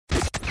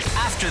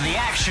After the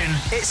action,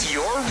 it's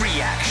your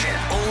reaction.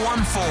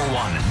 0141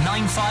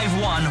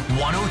 951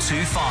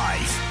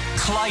 1025.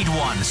 Clyde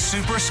One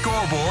Super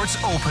Scoreboard's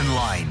Open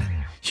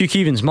Line. Hugh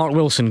Keevins, Mark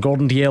Wilson,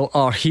 Gordon Dalziel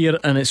are here,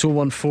 and it's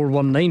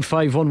 0141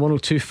 951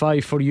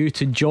 1025 for you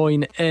to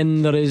join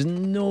in. There is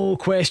no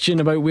question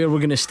about where we're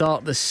going to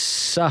start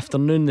this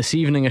afternoon, this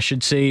evening I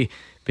should say,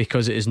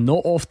 because it is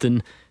not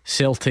often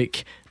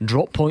Celtic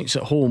drop points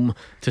at home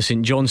to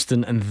St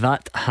Johnstone, and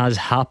that has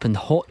happened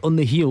hot on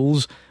the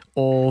heels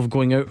of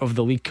going out of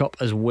the League Cup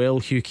as well.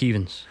 Hugh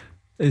Keevins.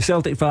 The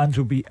Celtic fans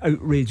will be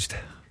outraged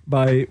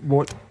by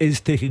what is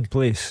taking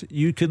place.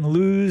 You can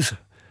lose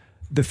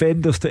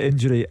defenders to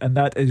injury, and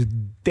that is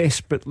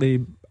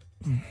desperately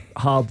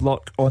hard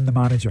luck on the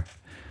manager,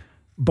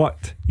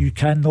 but you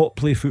cannot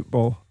play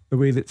football the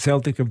way that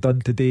Celtic have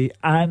done today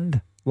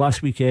and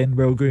last weekend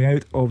while going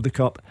out of the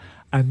Cup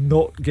and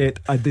not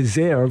get a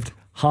deserved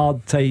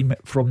hard time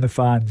from the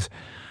fans.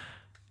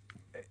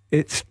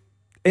 It's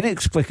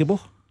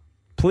inexplicable.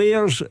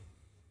 Players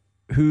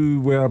who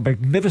were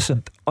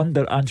magnificent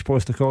under Ange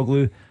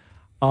Postecoglou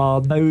are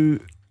now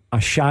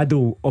a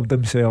shadow of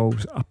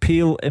themselves, a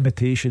pale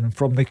imitation.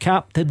 From the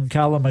captain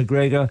Callum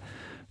McGregor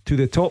to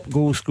the top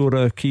goal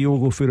scorer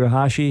Kyogo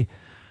Furuhashi,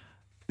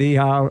 they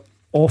are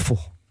awful.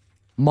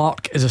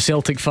 Mark is a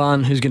Celtic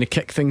fan who's going to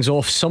kick things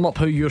off. Sum up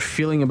how you're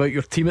feeling about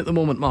your team at the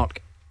moment, Mark.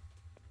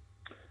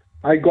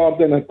 Hi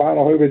Gordon and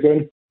Panel, how are we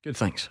doing? Good,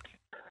 thanks.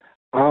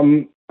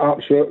 I'm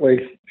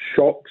absolutely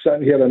shocked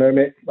sitting here now,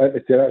 mate. Let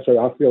me tell you, that's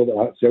how I feel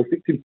about that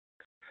Celtic team.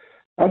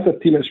 That's a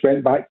team that's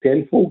went back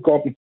tenfold,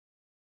 Gordon,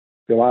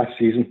 the last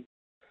season.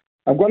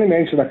 I'm going to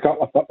mention a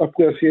couple of football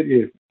players here to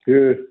you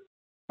who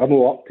are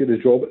not up to the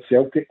job at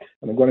Celtic,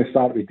 and I'm going to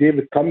start with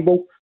David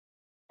Turnbull,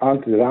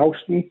 Anthony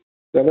Ralston,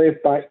 the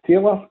left back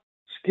Taylor,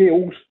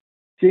 Scales,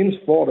 James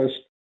Forrest,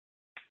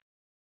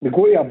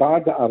 Nagoya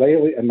Abada,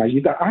 O'Reilly and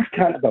Maeda. I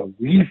can't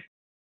believe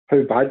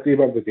how bad they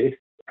were today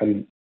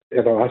and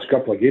in the last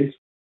couple of games.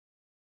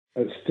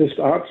 It's just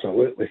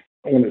absolutely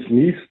on its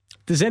knees.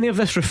 Does any of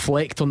this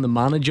reflect on the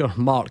manager,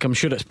 Mark? I'm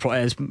sure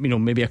it's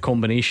maybe a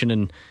combination,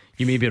 and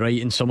you may be right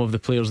in some of the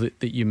players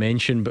that you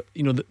mentioned, but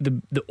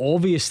the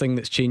obvious thing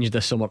that's changed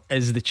this summer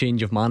is the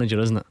change of manager,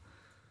 isn't it?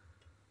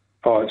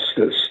 Oh,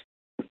 it's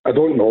I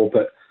don't know,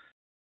 but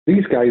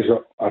these guys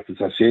are, as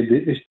I said,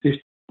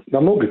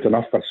 they're not good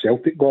enough for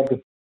Celtic,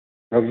 Gordon.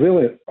 They're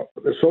really.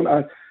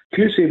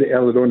 You say that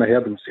earlier on, I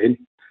heard them saying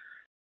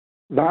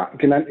that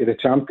getting into the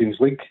Champions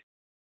League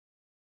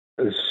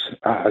that's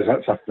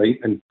a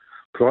frightening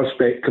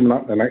prospect coming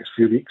up in the next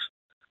few weeks.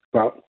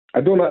 But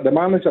I don't know, the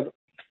manager,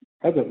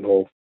 I don't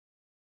know.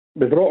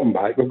 We brought him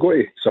back. We've got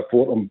to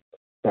support him.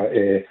 But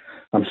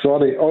I'm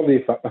sorry, all the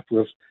football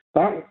players,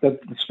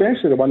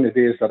 especially the one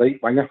today is the right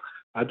winger.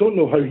 I don't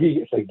know how he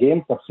gets a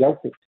game for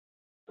Celtic,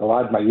 the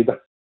lad Maeda.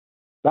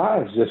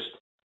 That is just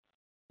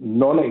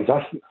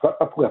non-existent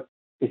football player.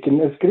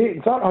 It's great.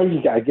 Is that how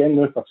you get a game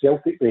now for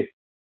Celtic?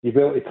 You'll be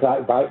able to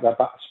track back with a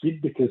bit of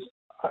speed, because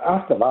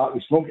after that,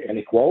 he's not getting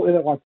any quality.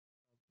 That one.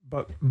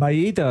 But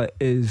Maeda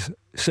is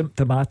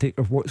symptomatic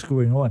of what's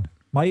going on.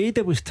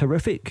 Maeda was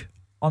terrific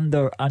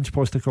under Ange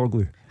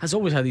Postecoglou. Has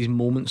always had these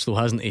moments though,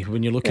 hasn't he,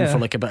 when you're looking for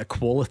like a bit of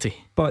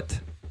quality. But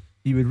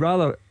you would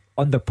rather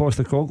under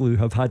Postecoglou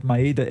have had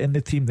Maeda in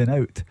the team than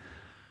out.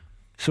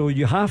 So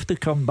you have to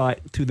come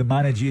back to the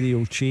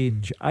managerial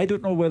change. I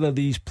don't know whether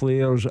these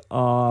players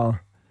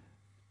are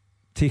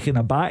taken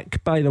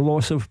aback by the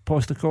loss of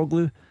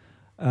Postecoglou,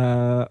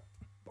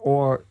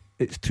 or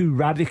it's too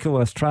radical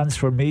a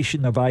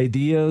transformation of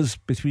ideas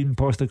between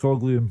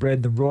Postecoglou and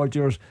Brendan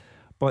Rodgers.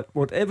 But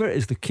whatever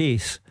is the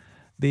case,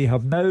 they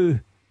have now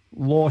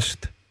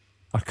lost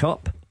a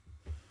cup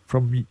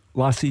from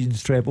last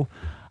season's treble,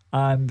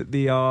 and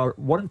they are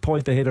 1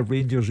 point ahead of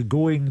Rangers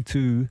going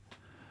to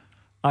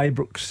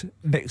Ibrox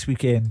next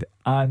weekend.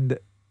 And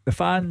the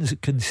fans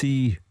can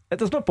see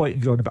there's no point in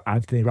going about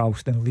Anthony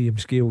Ralston and Liam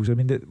Scales. I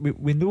mean,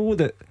 we know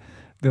that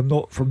they're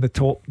not from the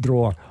top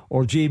drawer,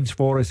 or James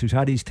Forrest, who's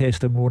had his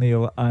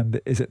testimonial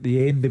and is at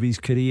the end of his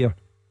career.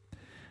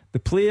 The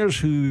players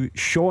who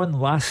shone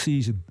last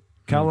season,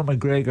 Callum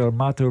McGregor,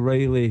 Matt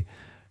O'Reilly,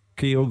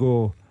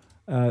 Kyogo,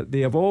 they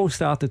have all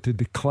started to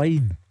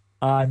decline,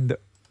 and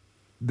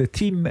the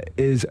team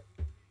is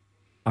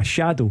a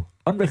shadow,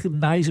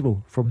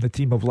 unrecognisable from the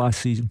team of last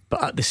season.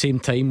 But at the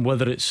same time,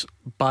 whether it's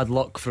bad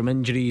luck from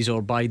injuries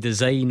or by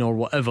design or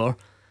whatever,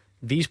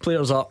 these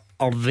players are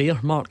there,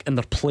 Mark, and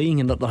they're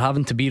playing, and they're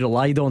having to be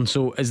relied on.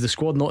 So is the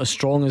squad not as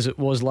strong as it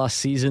was last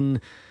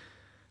season?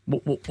 How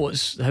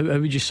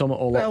would you sum it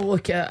all up? Well,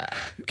 look,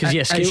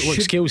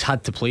 because Scales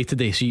had to play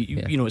today, so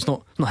you know it's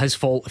not his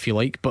fault, if you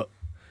like. But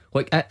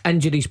look,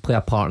 injuries play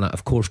a part in it,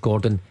 of course,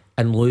 Gordon,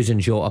 and losing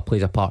Jota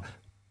plays a part.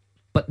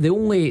 But the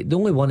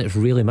only one that's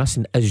really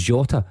missing is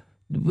Jota.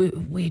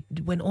 We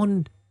went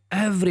on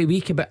every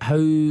week about how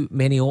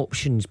many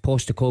options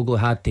Postecoglou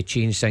had to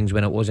change things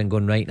when it wasn't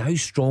going right, and how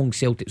strong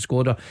Celtic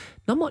squad are.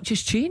 Not much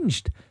has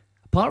changed,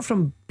 apart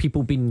from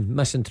people being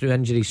missing through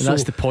injuries. And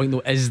that's the point,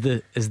 though. Is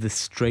the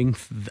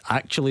strength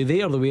actually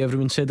there the way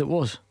everyone said it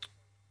was?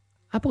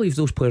 I believe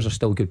those players are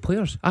still good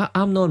players.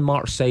 I'm not on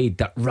Mark's side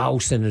that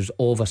Ralston is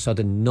all of a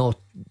sudden not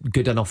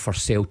good enough for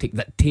Celtic,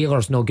 that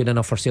Taylor's not good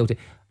enough for Celtic.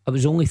 It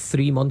was only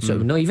 3 months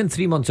ago, not even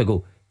 3 months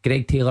ago,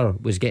 Greg Taylor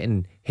was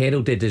getting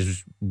heralded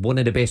as one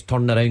of the best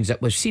turnarounds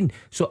that we've seen.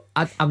 So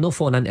I'm not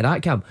falling into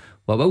that camp.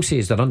 What I will say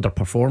is they're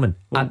underperforming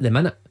at the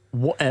minute.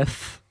 What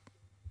if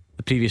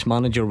the previous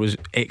manager was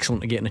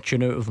excellent at getting a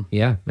tune out of them?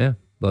 Yeah.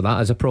 Well,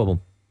 that is a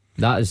problem.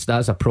 That's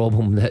a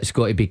problem that's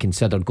got to be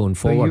considered going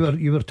forward. Well,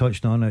 you were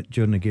touching on it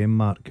during the game,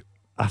 Mark.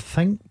 I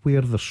think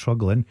where they're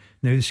struggling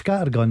now, the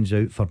scatterguns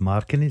out for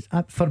marking.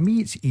 For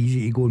me, it's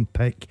easy to go and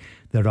pick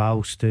the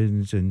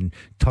Ralstons and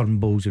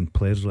Turnbulls and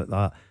players like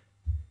that.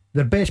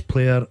 Their best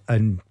player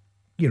and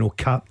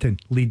captain,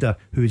 leader,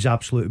 who is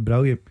absolutely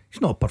brilliant,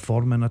 he's not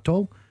performing at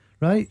all,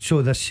 right?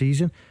 So this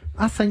season,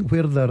 I think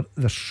where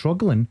they're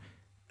struggling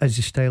is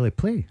the style of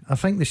play. I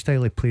think the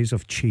style of plays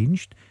have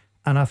changed,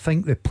 and I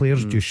think the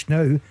players just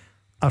now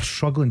are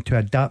struggling to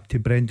adapt to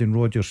Brendan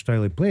Rodgers'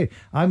 style of play.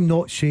 I'm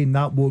not saying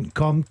that won't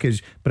come,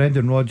 because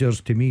Brendan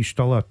Rodgers to me is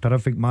still a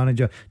terrific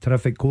manager,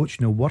 terrific coach,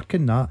 and he'll work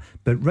in that.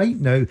 But right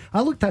now,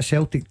 I looked at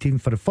Celtic team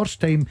for the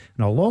first time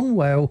in a long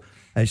while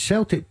at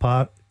Celtic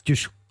Park,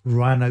 just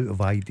ran out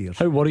of ideas.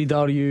 How worried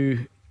are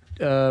you,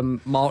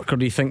 Mark, or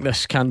do you think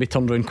this can be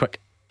turned around quick?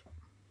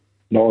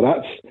 No,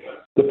 that's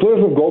the players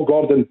who've got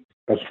Gordon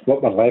is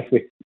what they're left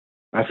with.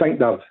 I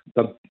think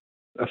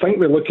I think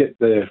we look at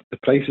the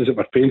prices that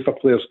we're paying for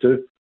players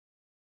too.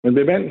 When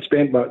we went and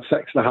spent about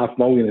 $6.5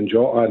 million in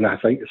Jota, and I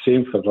think the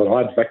same for the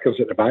lad Vickers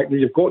at the back.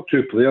 You've got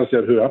two players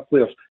there who are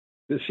players.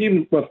 It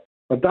seems we're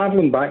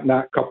dabbling back in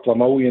that couple of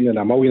million and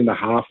 $1.5 million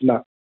and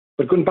that.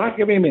 We're going back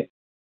away, mate.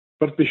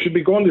 But we should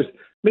be going to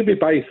maybe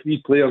buy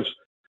 3 players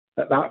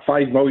at that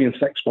 $5 million, $6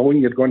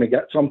 million. You're going to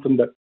get something,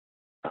 but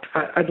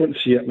I don't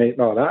see it, mate.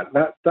 No,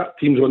 that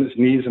team's on its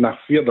knees, and I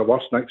fear the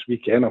worst next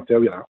weekend. I'll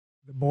tell you that.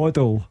 The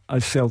model,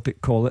 as Celtic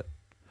call it,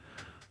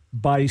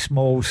 buy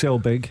small, sell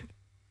big,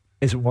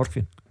 isn't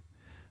working,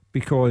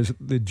 because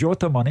the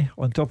Jota money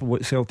on top of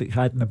what Celtic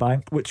had in the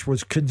bank, which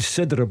was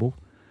considerable,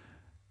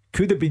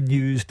 could have been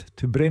used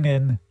to bring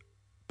in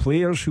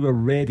players who are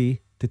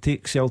ready to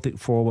take Celtic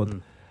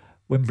forward.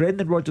 When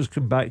Brendan Rodgers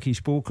came back, he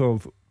spoke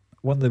of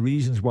one of the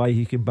reasons why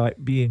he came back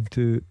being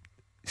to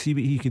see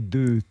what he could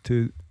do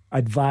to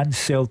advance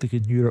Celtic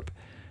in Europe.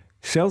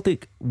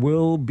 Celtic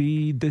will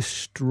be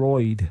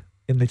destroyed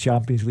in the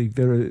Champions League.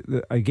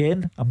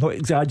 Again, I'm not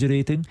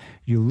exaggerating.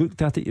 You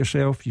looked at it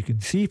yourself. You can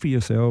see for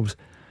yourselves.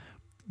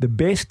 The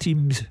best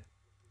teams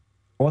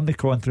on the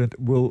continent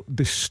will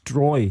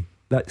destroy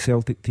that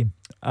Celtic team,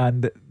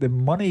 and the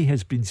money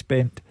has been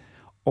spent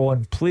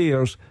on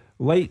players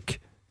like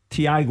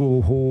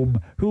Thiago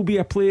Holm, who'll be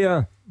a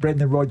player,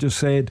 Brendan Rodgers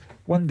said,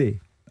 one day,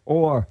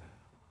 or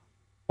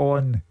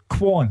on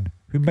Kwon,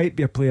 who might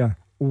be a player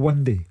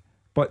one day.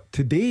 But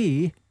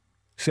today,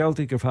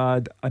 Celtic have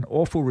had an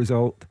awful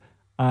result,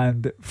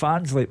 and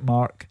fans like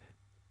Mark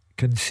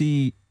can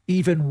see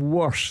even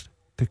worse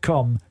to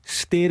come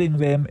staring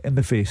them in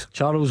the face.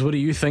 Charles, what do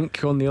you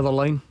think on the other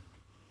line?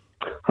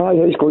 Hi,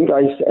 how's it going,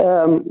 guys?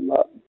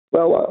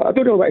 Well, I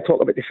don't know what to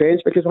talk about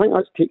defence, because I think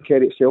that's taking care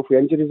of itself with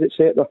injuries,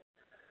 etc.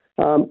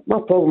 My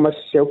problem is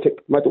Celtic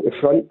middle to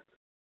front,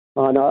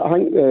 and I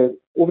think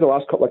over the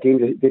last couple of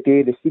games, they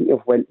seem to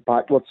have went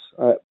backwards.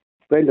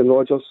 Brendan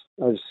Rodgers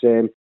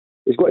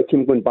he's got a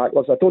team going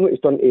backwards. I don't know what he's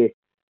done to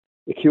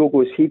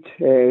Kyogo's head.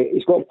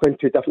 He's got him playing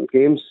 2 different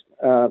games,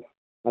 and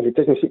it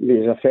doesn't seem to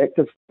be as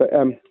effective. But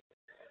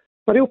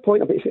my real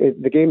point about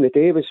the game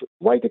today was,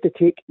 why did they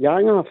take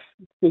Yang off?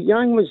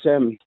 Yang was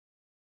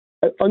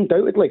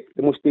undoubtedly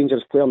the most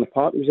dangerous player on the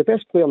park. He was the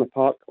best player on the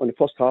park on the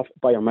first half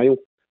by a mile.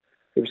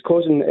 He was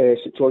causing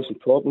St Johnstone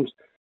problems.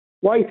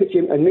 Why put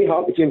James, and may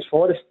happen to James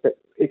Forrest, but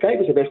the guy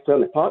was the best player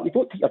on the park. You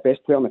don't take your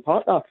best player on the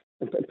park off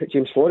and put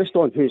James Forrest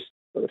on, who's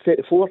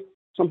 34,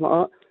 something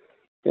like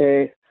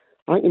that.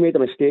 I think he made a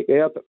mistake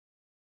there, but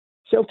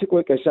Celtic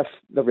look as if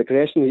they're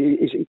regressing.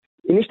 He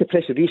needs to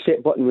press the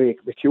reset button with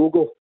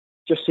Kyogo.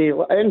 Just say,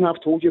 anything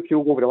I've told you,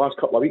 Kyogo, over the last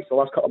couple of weeks, the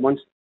last couple of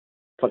months,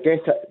 forget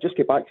it. Just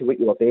get back to what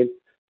you were doing.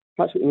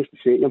 That's what he needs to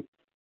say to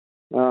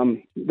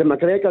him. The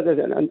McGregor,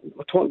 and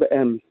we're talking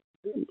about,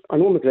 I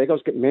know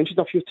McGregor's getting mentioned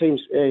a few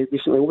times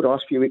recently over the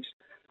last few weeks.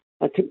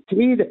 And to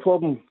me, the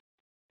problem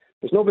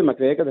is not with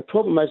McGregor. The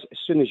problem is, as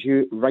soon as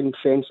you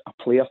ring-fence a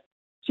player,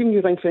 when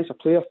you ring-fence a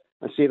player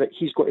and say that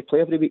he's got to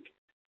play every week,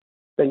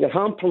 then you're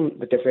hampering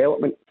the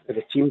development of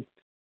the team,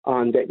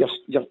 and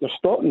you're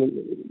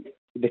stopping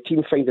the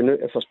team finding out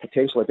if there's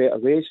potentially better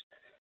ways.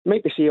 You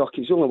might be saying,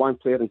 he's only 1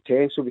 player in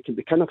 10, so we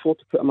can afford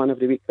to put him in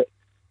every week. But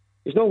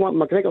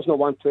McGregor's not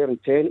 1 player in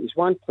 10. He's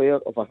 1 player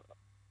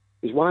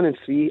he's 1 in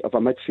 3 of a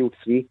midfield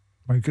 3.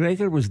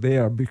 McGregor was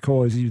there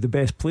because he was the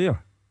best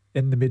player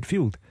in the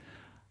midfield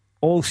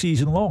all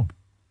season long,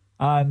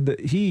 and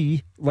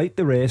he, like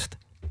the rest,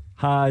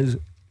 has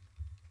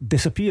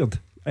disappeared,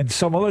 and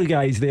some other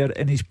guys there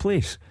in his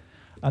place.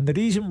 And the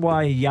reason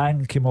why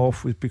Yang came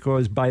off was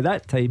because by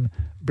that time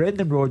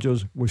Brendan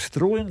Rodgers was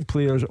throwing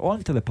players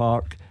onto the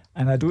park,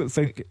 and I don't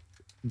think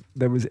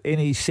there was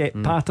any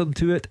set pattern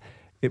to it.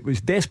 It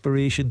was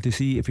desperation to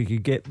see if he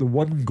could get the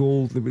one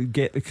goal that would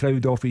get the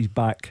crowd off his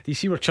back. Do you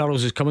see where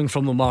Charles is coming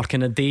from, though, Mark?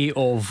 In a day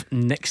of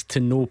next to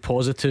no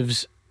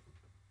positives,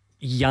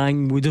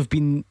 Yang would have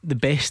been the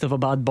best of a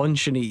bad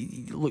bunch, and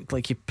he looked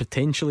like he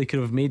potentially could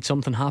have made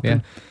something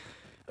happen.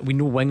 We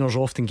know wingers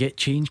often get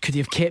changed. Could he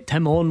have kept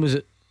him on? Was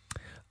it?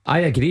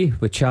 I agree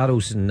with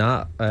Charles in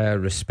that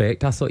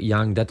respect. I thought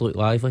Yang did look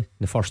lively in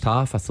the first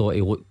half. I thought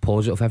he looked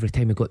positive every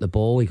time he got the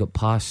ball. He got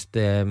past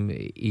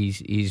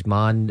his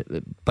man,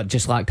 but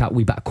just lacked that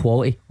wee bit of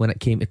quality when it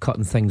came to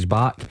cutting things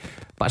back.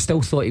 But I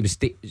still thought he was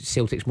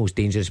Celtic's most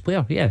dangerous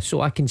player. Yeah,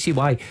 so I can see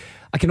why.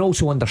 I can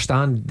also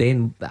understand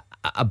then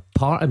a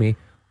part of me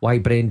why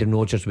Brendan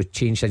Rodgers would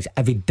change things.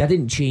 If he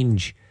didn't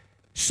change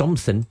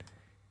something,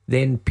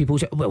 then people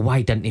say, well,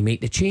 why didn't he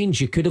make the change?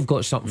 You could have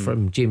got something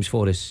from James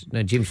Forrest.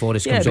 Now, James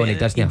Forrest comes on, he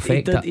doesn't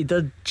affect it. He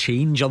did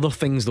change other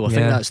things, though. I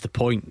think that's the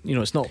point. You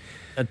know, it's not.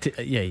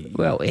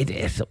 Well,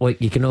 it's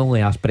like you can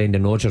only ask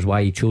Brendan Rodgers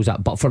why he chose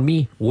that. But for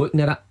me, looking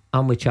at it,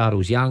 I'm with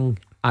Charles. Young,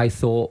 I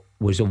thought,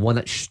 was the one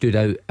that stood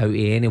out of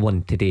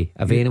anyone today.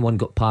 If anyone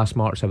got pass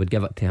marks, I would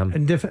give it to him.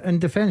 In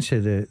defence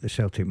of the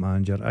Celtic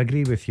manager, I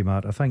agree with you,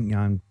 Mark. I think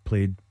Young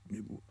played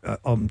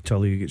up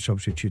until he gets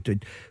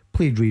substituted,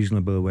 played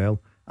reasonably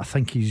well. I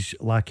think his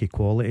lack of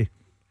quality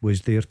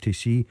was there to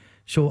see.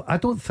 So I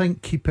don't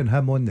think keeping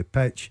him on the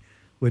pitch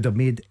would have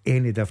made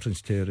any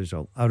difference to the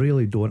result. I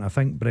really don't. I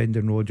think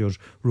Brendan Rodgers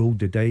rolled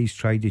the dice,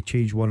 tried to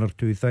change one or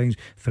two things,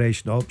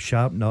 freshen up,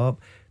 sharpen up.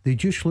 They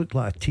just looked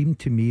like a team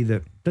to me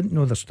that didn't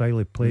know their style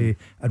of play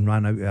and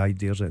ran out of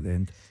ideas at the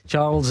end.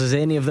 Charles, is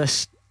any of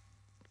this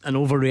an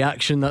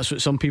overreaction? That's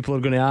what some people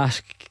are going to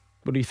ask.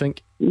 What do you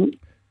think?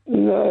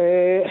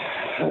 No,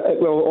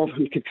 well,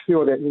 you could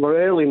feel that we're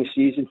early in the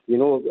season. You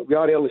know, we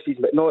are early in the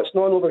season, but no, it's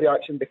not an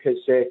overreaction because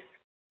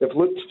they've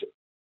looked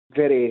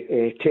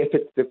very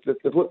tepid.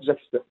 They've looked as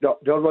if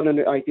they're running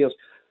out of ideas.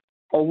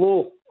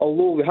 Although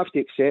we have to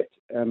accept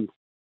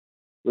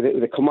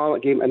with the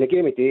Kilmarnock game and the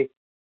game of day,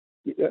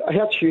 I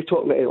heard Hugh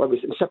talking about it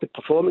was insipid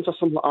performance or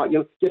something like that. You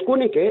know, you're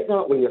going to get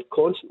that when you're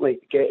constantly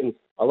getting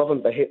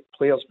 11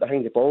 players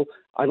behind the ball.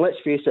 And let's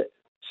face it,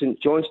 St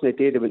Johnstone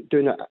today, they went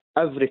doing it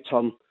every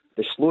turn.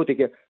 They slowed to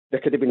get. There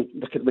could have been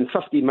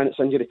 15 minutes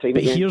injury time.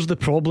 But here's the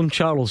problem,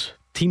 Charles.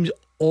 Teams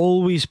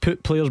always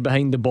put players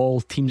behind the ball.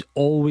 Teams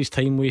always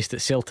time waste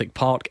at Celtic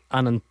Park.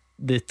 And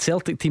the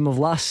Celtic team of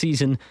last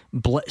season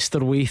blitzed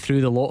their way through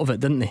the lot of it,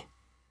 didn't they?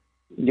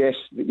 Yes,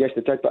 they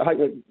did. But I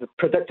think the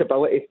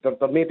predictability,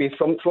 there may be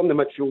from the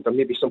midfield, there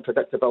may be some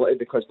predictability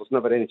because there's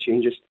never any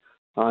changes,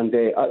 and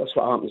that's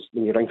what happens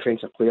when you ring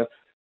fence a player.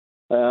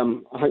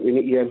 I think we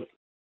need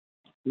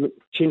to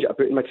change it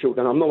about in midfield,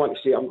 and I'm not wanting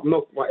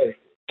to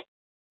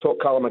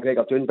talk Callum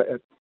McGregor doing, but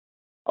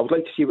I would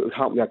like to see what would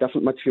happen with a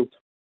different midfield.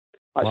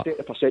 That's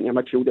 30% of your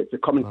midfield. It's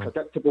becoming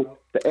predictable.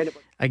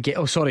 I get.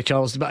 Oh, sorry,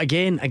 Charles, but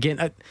again,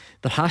 there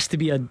has to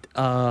be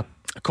a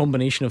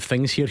combination of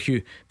things here,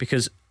 Hugh,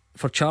 because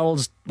for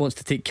Charles wants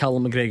to take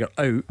Callum McGregor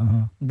out.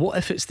 What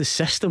if it's the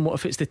system? What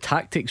if it's the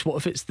tactics? What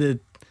if it's the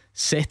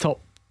setup?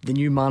 The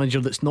new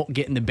manager that's not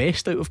getting the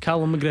best out of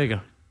Callum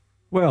McGregor?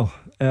 Well,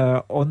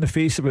 on the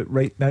face of it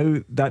right now,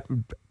 that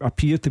would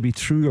appear to be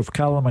true of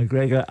Callum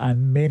McGregor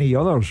and many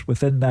others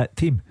within that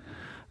team.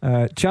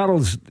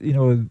 Charles, you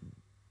know,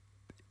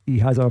 he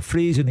has a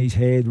phrase in his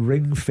head,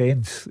 ring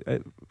fence.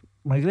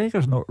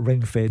 McGregor's not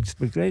ring fenced.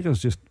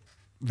 McGregor's just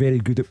very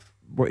good at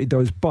what he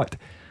does. But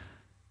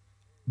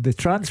the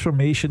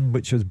transformation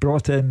which has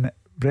brought in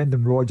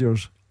Brendan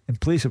Rodgers in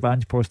place of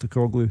Ange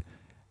Postecoglou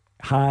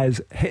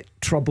has hit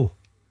trouble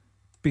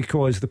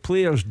because the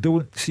players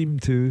don't seem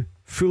to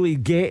fully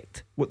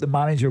get what the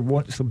manager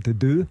wants them to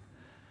do,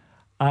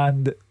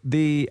 and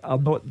they are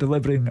not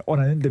delivering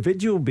on an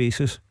individual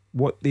basis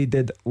what they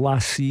did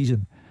last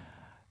season.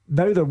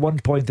 Now they're 1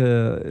 point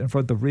in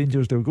front of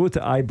Rangers. They'll go to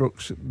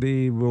Ibrox.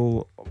 They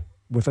will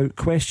without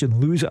question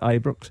lose at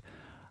Ibrox,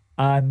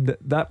 and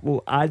that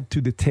will add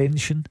to the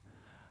tension,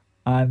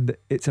 and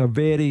it's a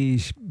very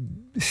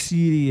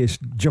serious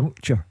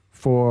juncture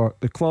for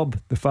the club,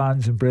 the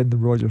fans and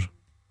Brendan Rodgers.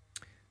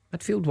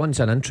 Midfield one's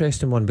an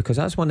interesting one because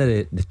that's one of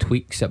the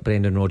tweaks that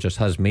Brendan Rodgers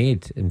has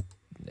made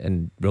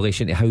in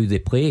relation to how they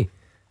play.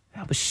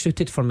 That was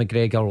suited for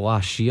McGregor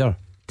last year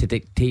to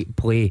dictate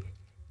play,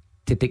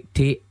 to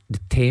dictate the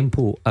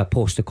tempo of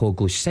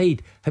Postecoglou's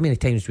side. How many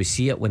times we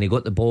see it when he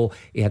got the ball,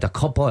 he had a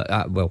couple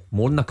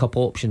more than a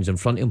couple options in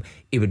front of him.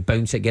 He would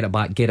bounce it, get it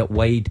back, get it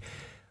wide.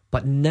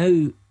 But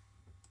now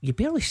you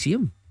barely see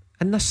him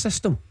in this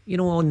system, you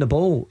know, on the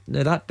ball.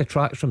 Now that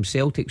detracts from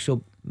Celtic,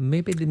 so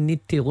maybe they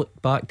need to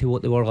look back to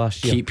what they were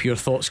last year. Keep your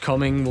thoughts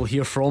coming. We'll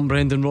hear from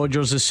Brendan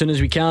Rodgers as soon as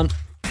we can.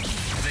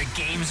 The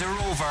games are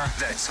over.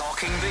 The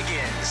talking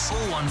begins.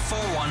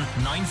 0141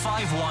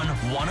 951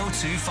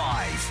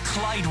 1025.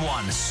 Clyde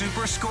 1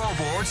 Super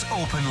Scoreboard's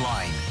Open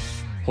Line.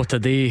 What a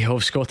day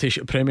of Scottish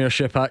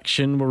Premiership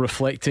action. We're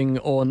reflecting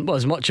on, well,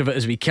 as much of it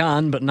as we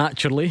can, but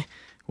naturally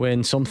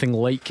when something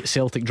like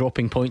Celtic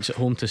dropping points at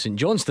home to St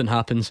Johnstone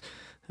happens,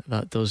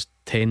 that does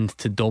tend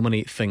to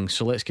dominate things.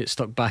 So let's get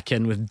stuck back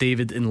in with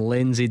David in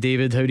Lenzie.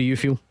 David, how do you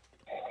feel?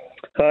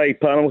 Hi,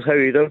 panels. How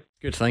are you doing?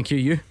 Good, thank you.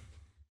 You?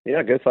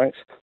 Yeah, good, thanks.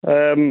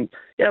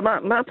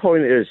 My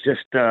point is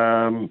just,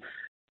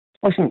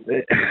 listen,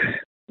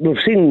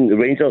 we've seen the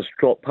Rangers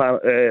drop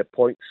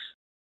points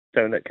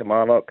down at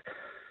Kilmarnock.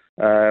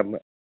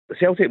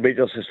 Celtic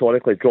Rangers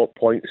historically drop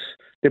points.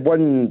 They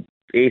won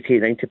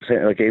 80-90% of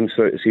their games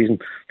throughout the season.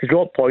 To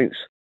drop points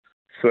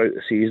throughout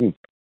the season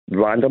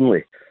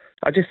randomly,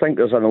 I just think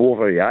there's an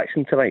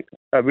overreaction tonight.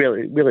 I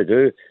really, really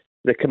do.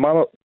 The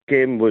Kilmarnock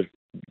game was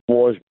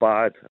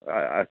bad.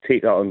 I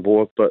take that on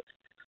board, but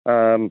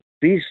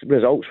these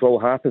results will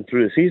happen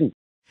through the season.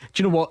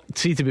 Do you know what?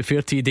 See, to be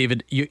fair to you,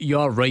 David, you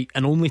are right,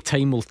 and only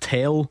time will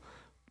tell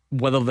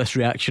whether this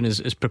reaction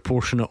is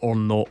proportionate or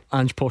not.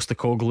 Ange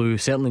Postecoglou,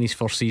 certainly in his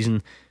first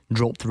season,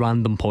 dropped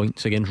random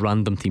points against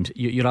random teams.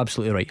 You're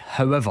absolutely right.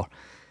 However,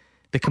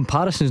 the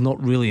comparison is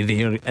not really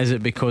there, is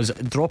it? Because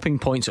dropping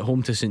points at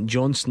home to St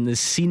Johnstone is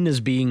seen as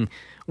being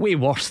way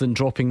worse than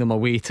dropping them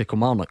away to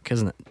Kilmarnock,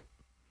 isn't it?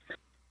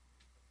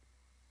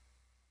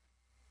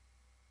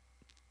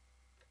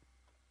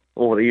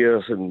 Over the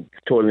years, and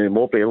Tony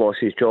Mowbray lost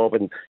his job,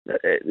 and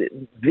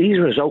these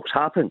results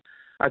happen.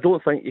 I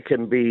don't think you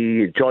can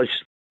be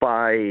judged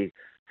by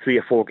 3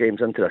 or 4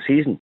 games into the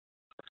season.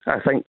 I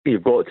think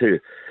you've got to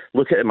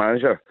look at the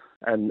manager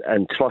and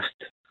trust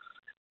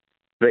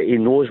that he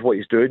knows what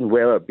he's doing,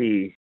 whether it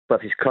be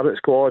with his current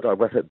squad or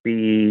whether it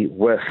be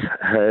with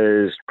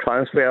his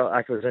transfer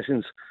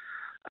acquisitions,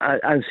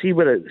 and see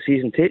where the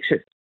season takes you.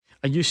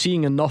 Are you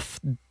seeing enough,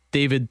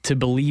 David, to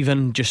believe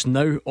in just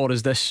now, or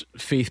is this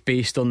faith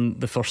based on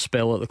the first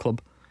spell at the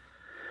club?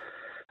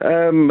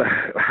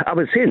 I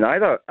would say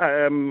neither.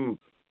 I'm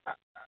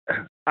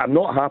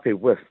not happy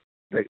with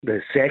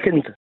the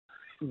second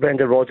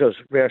Brendan Rodgers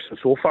version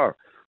so far,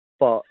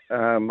 but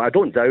I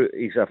don't doubt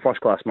he's a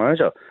first class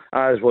manager,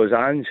 as was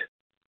Ange.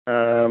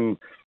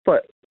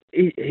 But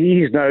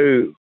he's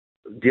now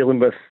dealing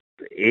with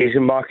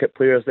Asian market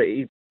players that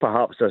he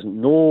perhaps doesn't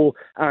know.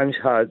 Ange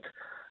had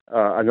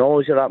a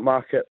knowledge of that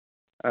market.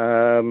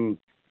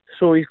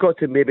 So he's got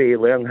to maybe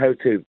learn how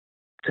to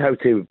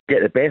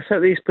get the best out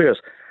of these players.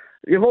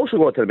 You've also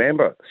got to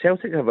remember,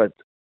 Celtic have had,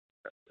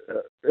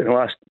 in the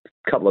last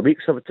couple of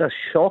weeks, have had a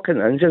shocking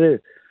injury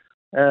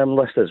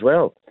list as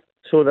well.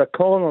 So they're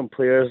calling on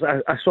players.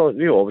 I saw,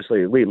 obviously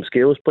Liam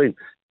Scales playing.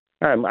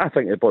 I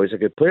think the boy's a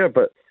good player,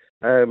 but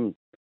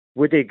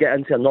would he get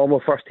into a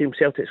normal first team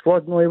Celtic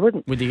squad? No, he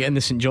wouldn't. Would he get in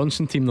the St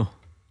Johnstone team though?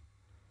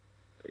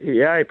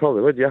 Yeah, he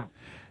probably would, yeah.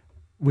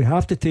 We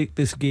have to take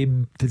this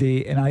game today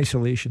in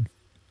isolation,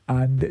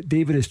 and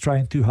David is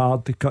trying too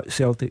hard to cut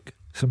Celtic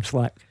some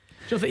slack.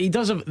 So he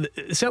does have,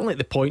 certainly at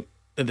the point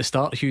at the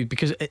start, Hugh,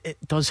 because it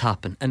does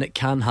happen and it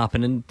can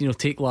happen. And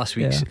take last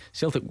week's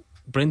Celtic.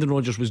 Brendan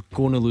Rodgers was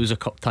going to lose a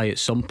cup tie at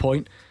some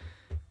point,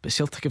 but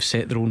Celtic have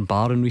set their own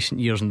bar in recent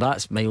years, and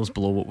that's miles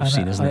below what we've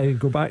seen, isn't it? I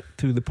go back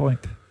to the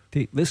point.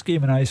 Take this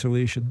game in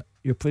isolation.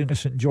 You're playing a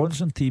St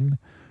Johnstone team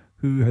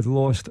who had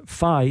lost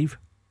 5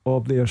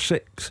 of their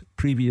 6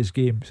 previous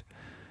games,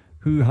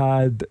 who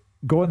had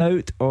gone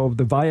out of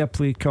the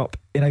Viaplay Cup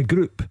in a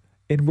group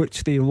in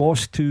which they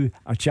lost to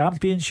a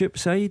Championship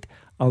side,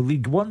 a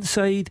League One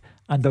side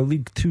and a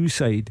League Two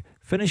side,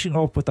 finishing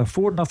off with a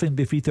 4-0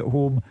 defeat at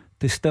home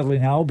to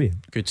Stirling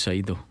Albion. Good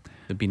side though,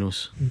 the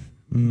Beanos.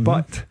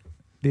 But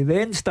they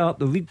then start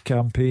the league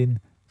campaign,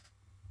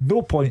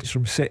 no points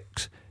from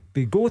 6.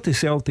 They go to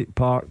Celtic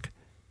Park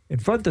in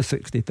front of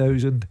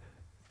 60,000.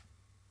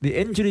 The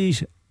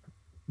injuries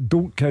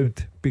don't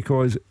count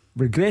because,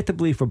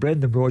 regrettably for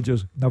Brendan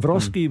Rodgers,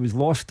 Nawrocki was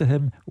lost to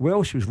him,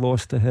 Welsh was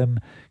lost to him,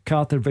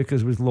 Carter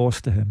Vickers was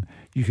lost to him.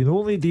 You can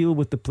only deal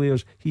with the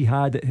players he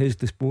had at his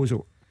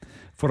disposal.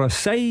 For a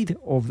side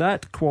of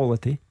that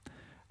quality,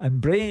 and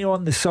bringing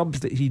on the subs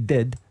that he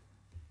did,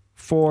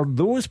 for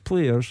those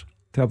players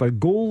to have a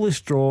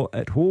goalless draw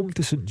at home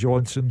to St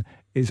Johnstone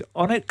is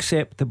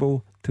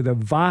unacceptable to the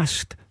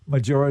vast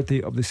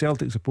majority of the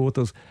Celtic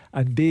supporters,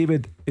 and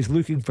David is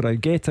looking for a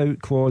get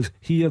out clause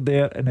here,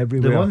 there and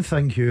everywhere. The one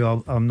thing,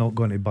 Hugh, I'm not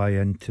going to buy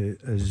into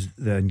is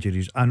the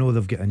injuries. I know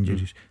they've got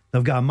injuries.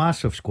 They've got a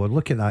massive squad.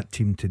 Look at that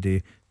team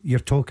today. You're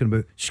talking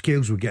about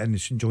Scales will get in the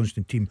St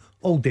Johnstone team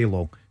all day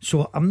long.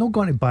 So I'm not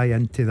going to buy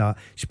into that,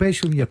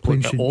 especially when you're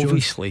playing St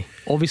Johnstone.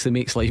 Obviously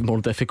makes life more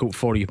difficult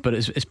for you, but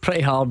it's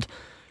pretty hard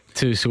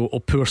to say, oh,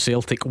 poor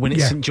Celtic, when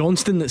it's St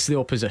Johnstone that's the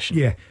opposition.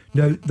 Yeah.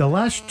 Now, the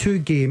last 2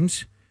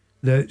 games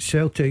that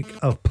Celtic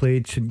have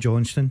played St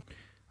Johnstone,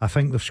 I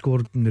think they've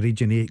scored in the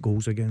region 8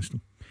 goals against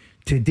them.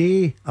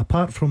 Today,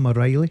 apart from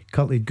O'Reilly, a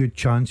couple of good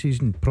chances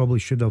and probably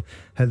should have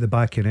hit the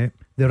back of it,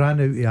 they ran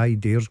out of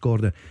ideas,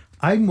 Gordon.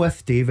 I'm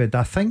with David.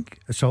 I think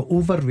it's an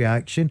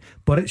overreaction,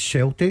 but it's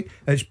Celtic,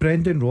 it's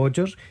Brendan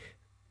Rodgers.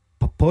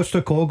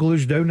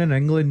 Postecoglou's down in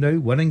England now,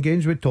 winning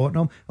games with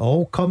Tottenham. It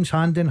all comes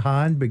hand in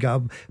hand. We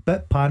got a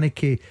bit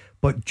panicky,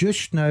 but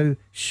just now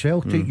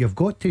Celtic, you've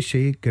got to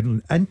say,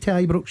 getting into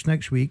Ibrox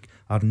next week,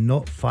 are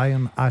not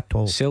firing at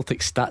all.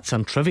 Celtic stats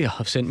and trivia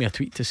have sent me a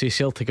tweet to say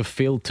Celtic have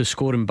failed to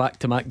score in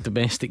back-to-back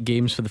domestic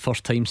games for the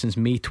first time since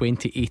May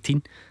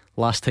 2018.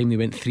 Last time they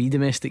went 3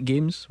 domestic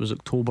games was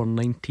October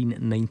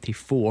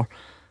 1994.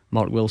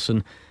 Mark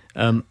Wilson.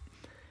 And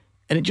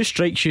it just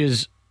strikes you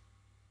as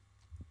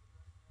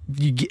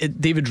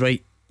David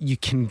Wright, you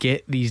can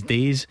get these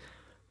days,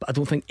 but I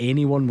don't think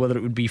anyone, whether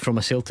it would be from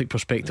a Celtic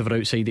perspective or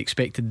outside,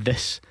 expected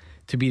this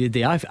to be the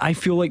day. I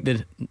feel like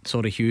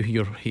sorry Hugh,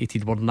 your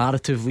hated word,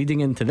 narrative leading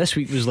into this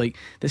week was like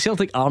the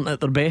Celtic aren't at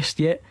their best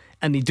yet,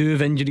 and they do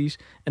have injuries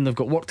and they've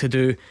got work to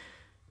do,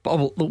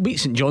 but they'll beat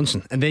St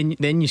Johnstone, and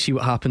then you see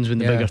what happens when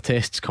the bigger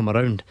tests come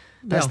around.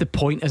 That's the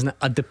point, isn't it?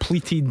 A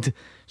depleted,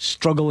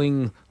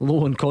 struggling,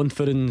 low on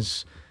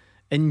confidence,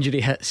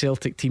 injury hit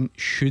Celtic team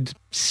should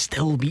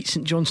still beat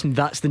St Johnstone.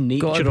 That's the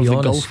nature of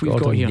the gulf we've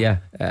got here. Yeah,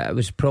 it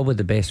was probably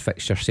the best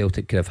fixture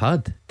Celtic could have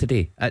had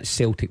today at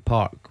Celtic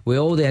Park, with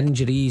all the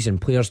injuries and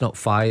players not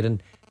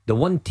firing. The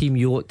one team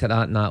you looked at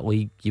that in that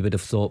league, you would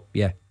have thought,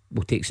 yeah,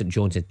 we'll take St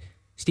Johnstone.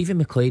 Stephen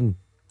McLean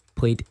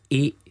played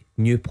 8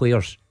 new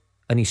players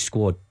in his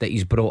squad that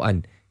he's brought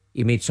in.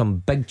 He made some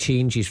big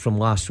changes from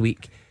last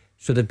week,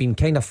 so they've been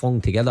kind of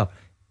flung together.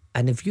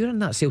 And if you're in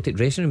that Celtic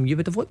dressing room, you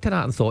would have looked at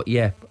that and thought,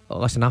 yeah,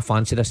 listen, I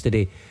fancy this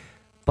today.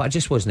 But it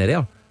just wasn't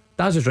there.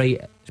 Daz is right,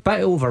 it's a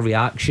bit of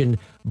overreaction,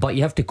 but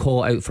you have to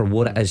call it out for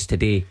what it is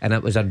today. And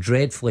it was a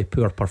dreadfully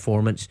poor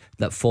performance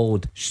that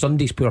followed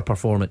Sunday's poor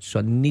performance, so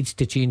it needs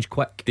to change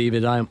quick.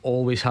 David, I am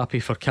always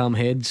happy for calm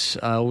heads.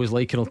 I always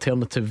like an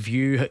alternative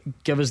view.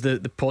 Give us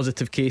the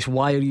positive case.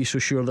 Why are you so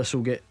sure this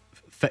will get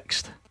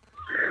fixed?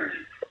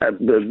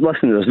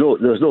 Listen, there's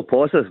no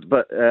positive,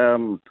 but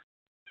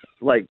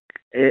like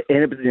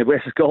anybody in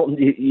West Scotland,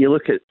 you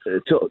look at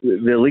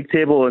the league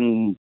table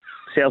and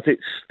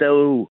Celtic's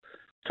still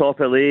top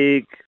of the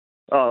league.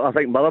 I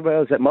think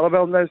Motherwell, is it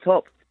Motherwell now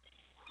top?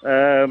 I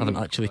haven't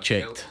actually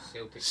checked.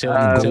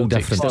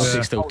 Celtic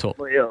still top.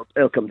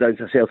 It'll come down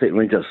to Celtic and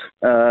Rangers.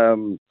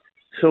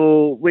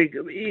 So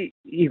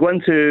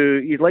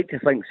you'd like to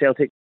think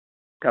Celtic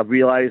have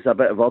realised a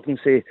bit of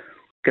urgency,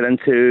 get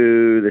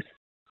into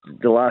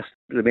the last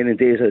remaining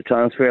days of the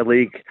transfer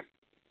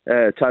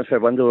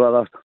window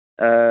rather.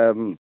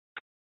 And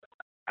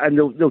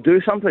they'll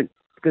do something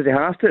because they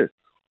have to.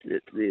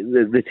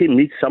 The team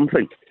needs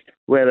something,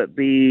 whether it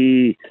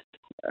be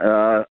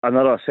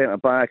another centre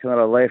back,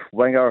 another left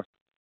winger,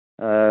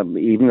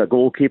 even a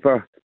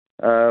goalkeeper.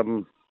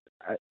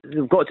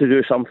 They've got to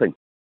do something,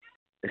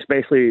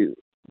 especially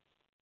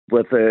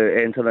with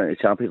entering the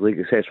Champions League,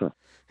 etc.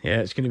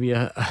 Yeah, it's going to be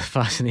a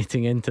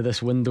fascinating end to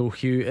this window,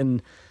 Hugh.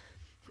 And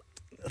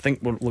I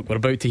think we're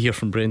about to hear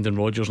from Brendan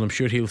Rodgers, and I'm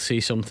sure he'll say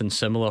something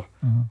similar.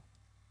 Mm-hmm.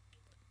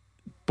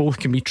 Both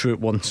can be true at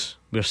once,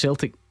 where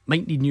Celtic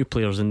might need new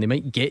players and they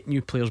might get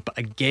new players, but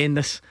again,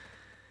 this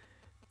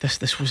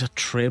was a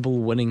treble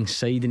winning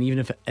side, and even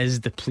if it is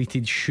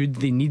depleted, should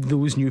they need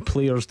those new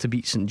players to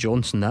beat St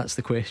Johnstone? That's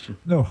the question.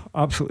 No,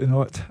 absolutely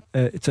not.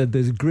 It's a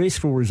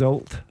disgraceful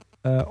result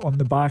on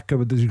the back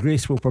of a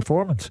disgraceful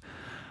performance,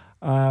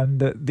 and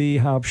they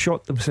have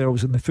shot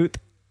themselves in the foot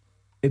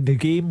in the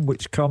game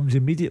which comes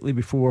immediately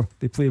before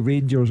they play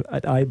Rangers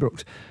at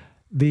Ibrox.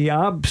 They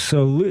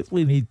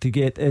absolutely need to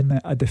get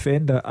in a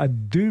defender. I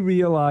do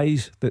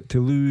realise that to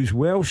lose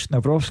Welsh,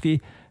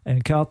 Navrowski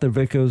and Carter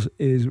Vickers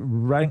is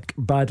rank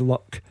bad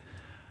luck.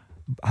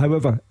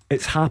 However,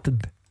 it's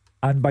happened,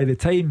 and by the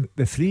time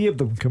the three of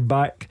them come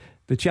back,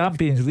 the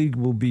Champions League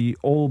will be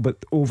all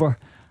but over,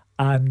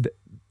 and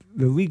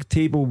the league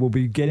table will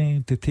be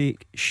beginning to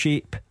take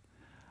shape.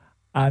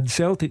 And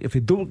Celtic, if they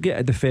don't get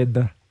a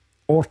defender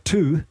or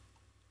two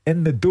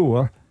in the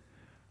door,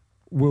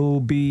 will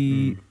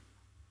be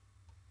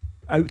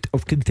out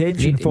of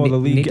contention for the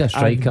league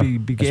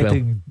and be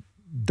getting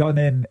done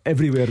in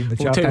everywhere in the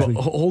Champions League.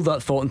 Hold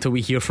that thought until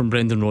we hear from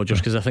Brendan Rodgers,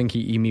 because I think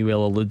he may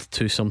well allude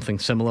to something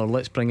similar.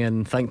 Let's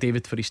thank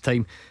David for his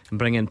time and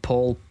bring in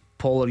Paul.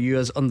 Paul, are you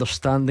as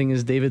understanding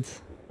as David?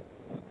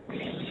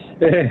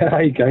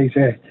 Hi guys,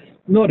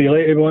 not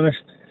really, to be honest.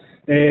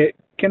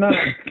 Can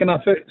I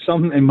put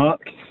something to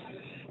Mark?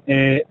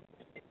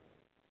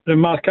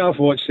 Mark, I've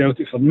watched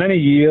Celtic for many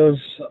years.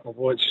 I've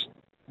watched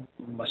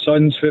my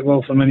son's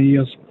football for many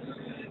years,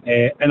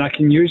 and I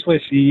can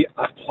usually see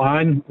a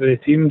plan with the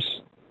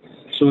teams.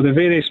 So the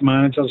various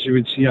managers, you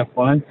would see a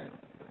plan.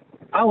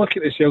 I look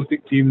at the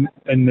Celtic team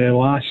in the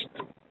last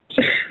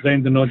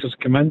Brendan Rodgers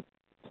come in.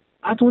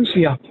 I don't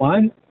see a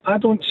plan. I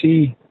don't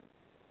see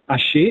a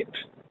shape.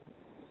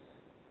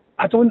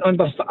 I don't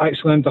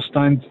actually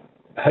understand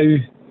how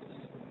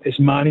it's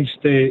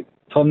managed to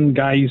turn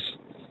guys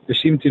who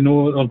seem to know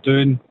what they're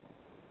doing.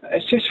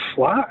 It's just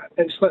flat.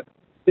 It's like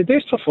the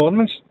day's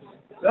performance.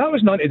 That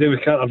was nothing to do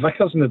with Carter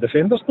Vickers and the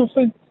defenders,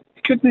 nothing.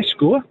 He couldn't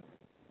score.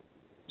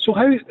 So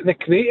how they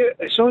create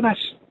it's all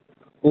this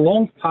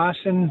long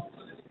passing.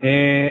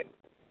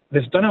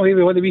 They've done away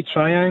with all the wee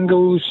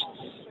triangles.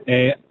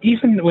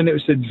 Even when it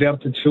was the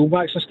inverted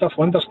fullbacks and stuff,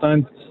 I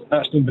understand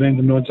that's no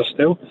Brendan Rodgers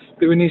still.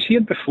 But when he's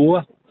here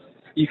before,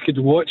 you could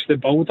watch the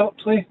build-up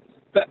play.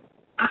 But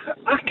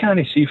I can't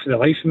see for the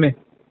life of me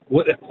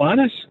what the plan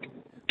is.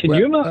 Can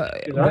you, Mark?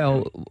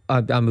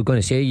 I'm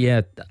going to say,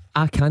 yeah,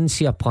 I can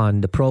see a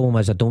plan. The problem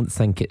is I don't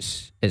think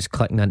it's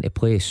clicking into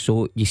place.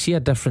 So you see a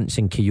difference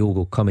in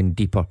Kyogo coming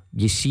deeper.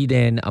 You see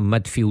then a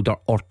midfielder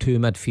or two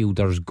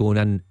midfielders going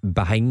in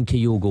behind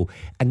Kyogo,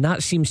 and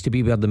that seems to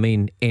be where the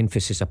main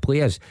emphasis of play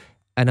is.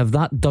 And if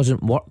that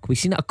doesn't work, we've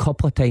seen it a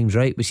couple of times,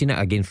 right? We've seen it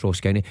against Ross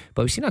County,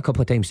 but we've seen it a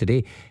couple of times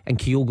today, and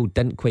Kyogo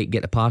didn't quite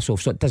get the pass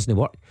off, so it doesn't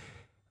work.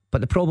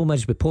 But the problem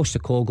is with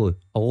Postecoglou,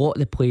 a lot of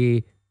the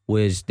play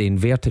was the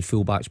inverted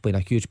fullbacks playing a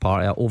huge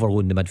part of it,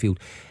 overloading the midfield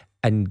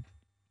and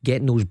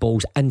getting those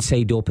balls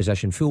inside the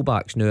opposition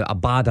fullbacks. Now,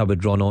 Abada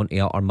would run onto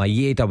it, or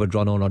Maeda would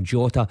run on, or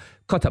Jota,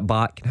 cut it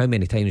back. And how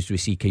many times do we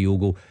see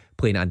Kyogo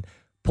playing it in?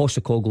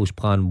 Postecoglou's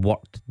plan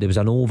worked. There was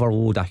an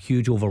overload, a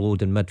huge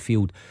overload in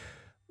midfield.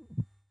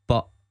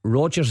 But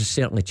Rodgers has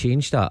certainly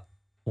changed that.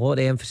 A lot of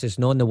the emphasis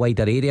not on the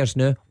wider areas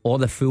now, or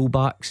the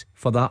fullbacks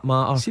for that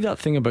matter. See, that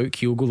thing about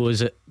Kyogo though,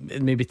 is it,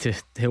 maybe to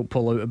help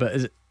pull out a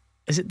bit,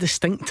 is it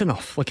distinct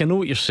enough? Like, I know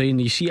what you're saying,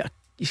 you see it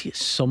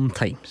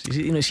sometimes.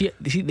 You see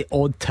it the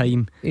odd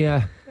time.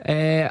 Yeah.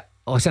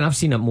 Listen, I've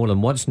seen it more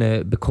than once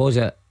now, because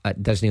it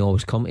doesn't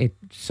always come to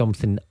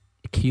something.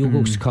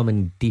 Kyogo's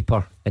coming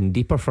deeper and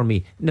deeper for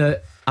me. Now,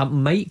 it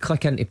might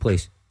click into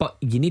place, but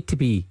you need to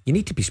be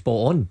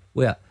spot on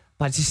with it.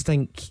 But I just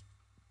think,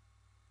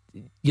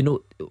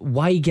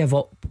 why give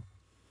up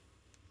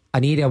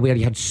an area where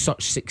you had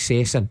such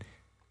success in?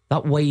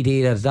 That wide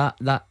area,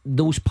 that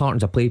those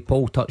patterns of play.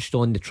 Paul touched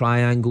on the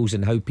triangles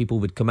and how people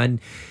would come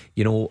in,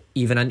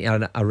 even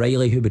into a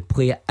Riley who would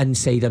play it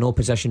inside an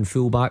opposition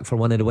fullback for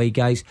one of the wide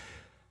guys.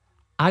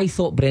 I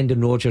thought Brendan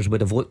Rodgers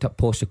would have looked at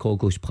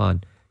Postecoglou's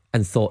plan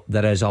and thought,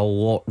 there is a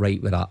lot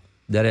right with that.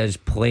 There is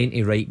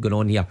plenty right going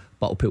on here,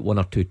 but I'll put one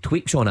or two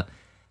tweaks on it.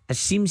 It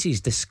seems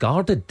he's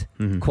discarded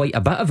quite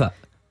a bit of it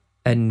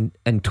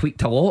and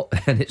tweaked a lot,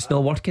 and it's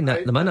not working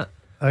at the minute.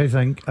 I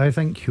think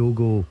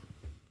Kyogo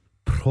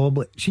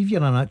probably, see, if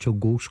you're an actual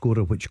goal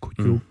scorer, which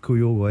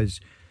Kyogo is,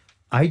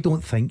 I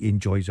don't think he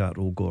enjoys that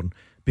role, Gordon,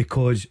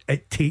 because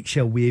it takes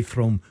you away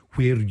from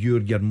where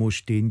you're your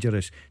most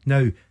dangerous.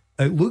 Now,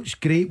 it looks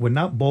great when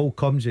that ball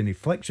comes and he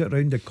flicks it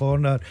round the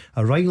corner,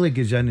 O'Reilly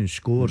goes in and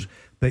scores,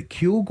 but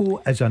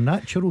Kyogo is a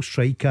natural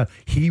striker.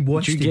 He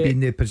wants to be in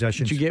the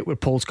positions. Do you get where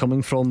Paul's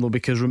coming from though?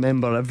 Because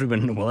remember,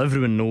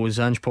 everyone knows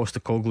Ange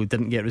Postecoglou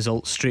didn't get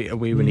results straight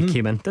away when he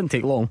came in. Didn't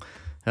take long,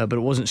 but it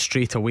wasn't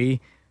straight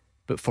away.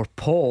 But for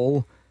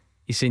Paul,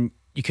 he's saying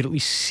you could at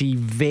least see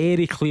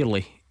very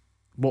clearly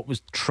what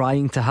was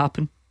trying to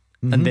happen,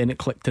 and then it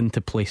clicked into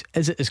place.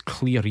 Is it as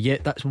clear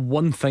yet? That's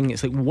one thing.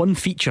 It's like one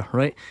feature,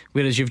 right?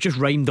 Whereas you've just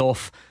rhymed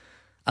off,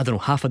 I don't know,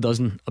 half a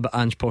dozen about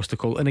Ange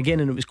Postecoglou, and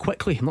it was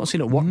quickly. I'm not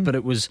saying it worked, but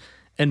it was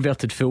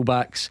inverted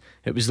fullbacks.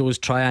 It was those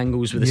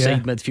triangles with the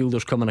side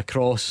midfielders coming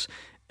across.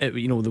 The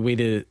way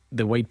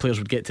the wide players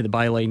would get to the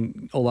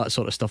byline, all that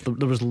sort of stuff.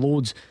 There was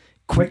loads.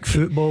 Quick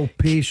football,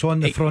 pace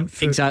on the front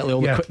foot. Exactly,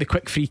 the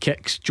quick free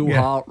kicks, Joe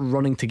Hart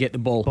running to get the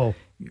ball.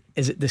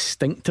 Is it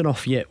distinct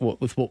enough yet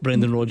with what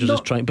Brendan Rodgers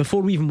is trying?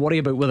 Before we even worry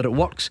about whether it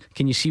works,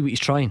 can you see what he's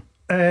trying?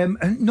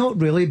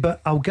 Not really, but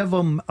I'll give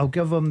him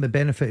the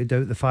benefit of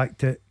doubt, the fact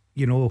that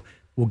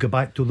we'll go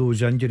back to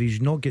those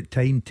injuries, not get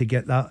time to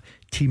get that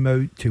team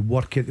out to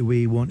work it the way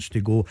he wants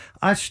to go.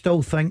 I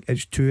still think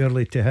it's too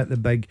early to hit the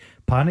big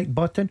panic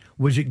button.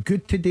 Was it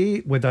good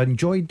today? Would I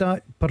enjoyed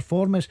that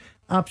performance?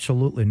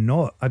 Absolutely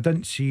not. I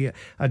didn't see it.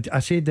 I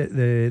said at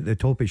the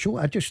top of the show,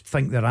 I just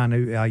think they ran out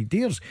of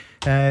ideas.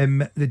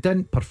 They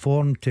didn't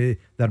perform to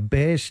their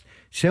best.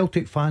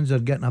 Celtic fans are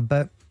getting a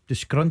bit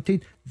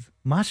disgruntled.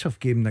 Massive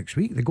game next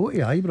week. They go to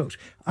Ibrox.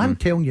 I'm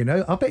telling you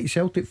now, I bet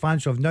Celtic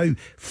fans have now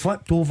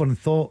flipped over and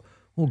thought,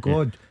 oh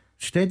God,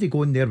 steady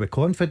going there with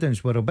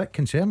confidence. We're a bit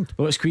concerned.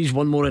 Well, let's squeeze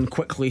one more in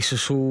quickly.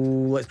 So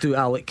let's do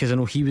Alec, because I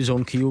know he was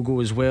on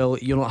Kyogo as well.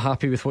 You're not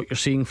happy with what you're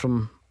seeing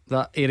from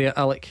that area,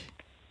 Alec?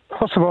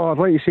 First of all, I'd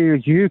like to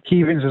say Hugh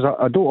Keevins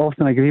I don't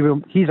often agree with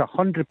him. He's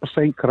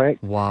 100%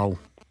 correct. Wow,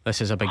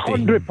 this is a big day.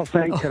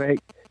 100%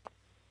 correct.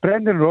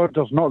 Brendan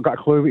Rodgers not got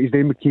a clue what he's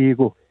doing with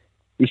Kyogo.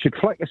 He should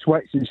flick the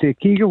switch and say,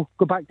 Kyogo,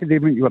 go back to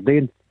doing what you were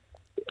doing.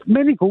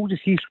 Many goals has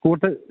he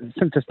scored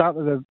since the start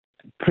of the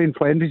playing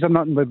friendlies or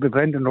nothing with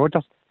Brendan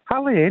Rodgers?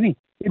 Hardly any.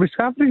 He was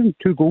averaging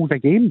 2 goals a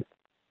game.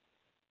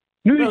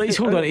 Well,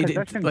 hold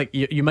on.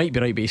 You might be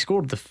right, but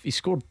he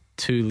scored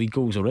 2 league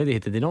goals already,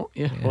 did he not?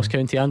 Yeah. Ross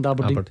County and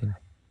Aberdeen.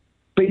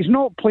 But he's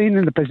not playing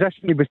in the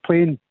position he was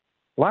playing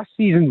last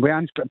season with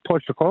Ange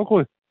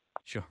Postecoglou.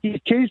 Sure. He's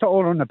changed it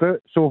all on the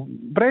boot. So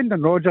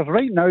Brendan Rodgers,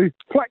 right now,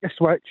 flick the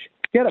switch,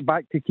 get it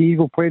back to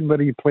Kyogo playing where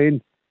he's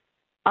playing.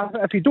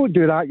 If you don't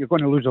do that, you're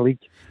going to lose the league.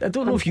 I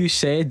don't know if you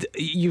said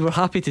you were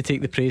happy to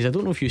take the praise. I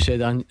don't know if you said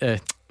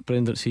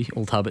Brendan, see,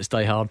 old habits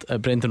die hard.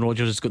 Brendan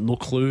Rodgers has got no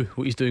clue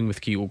what he's doing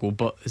with Kyogo,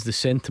 but is the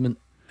sentiment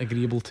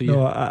agreeable to you?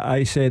 No,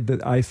 I said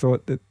that I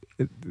thought that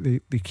the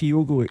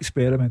Kyogo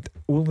experiment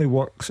only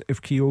works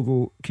if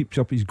Kyogo keeps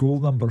up his goal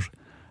numbers,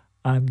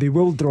 and they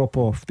will drop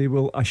off. They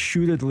will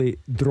assuredly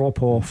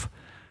drop off.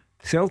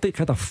 Celtic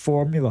had a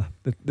formula.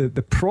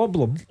 The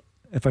problem,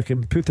 if I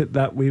can put it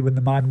that way, when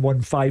the man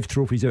won 5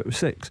 trophies out of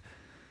 6,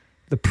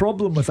 the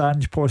problem with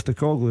Ange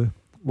Postecoglou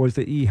was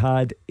that he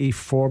had a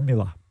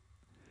formula,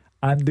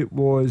 and it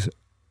was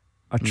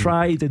a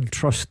tried and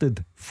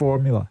trusted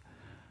formula.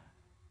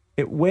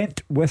 It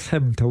went with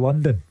him to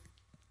London,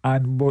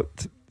 and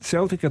what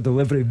Celtic are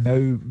delivering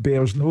now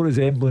bears no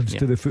resemblance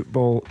to the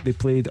football they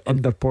played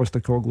under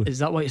Postecoglou. Is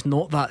that why it's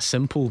not that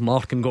simple,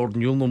 Mark and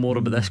Gordon? You'll know more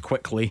about this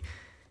quickly.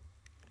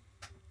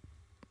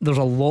 There's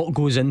a lot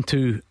goes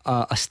into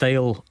a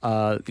style,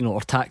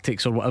 or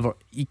tactics or whatever.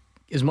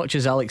 As much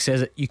as Alex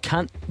says it, you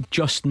can't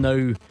just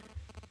now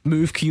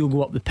move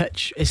Kyogo up the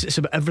pitch. It's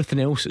about everything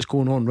else that's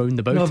going on round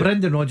about. No, it.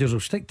 Brendan Rodgers will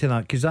stick to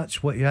that because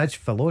that's what his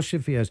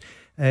philosophy is.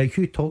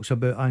 Hugh talks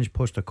about Ange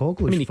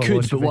Postecoglou's I mean, he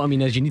philosophy. could, but what I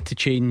mean is you need to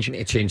change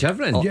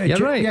everything. You're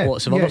right.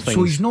 Lots of other things.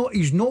 So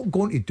he's not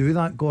going to do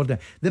that, Gordon.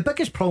 The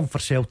biggest problem for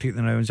Celtic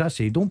now, as I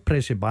say, don't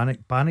press the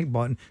panic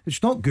button.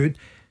 It's not good.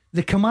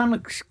 The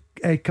Kilmarnock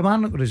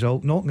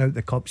result, knocking out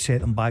the cup,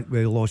 set them back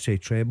with a loss of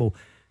treble.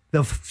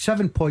 They've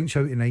 7 points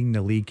out of 9 in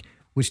the league.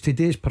 Was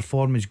today's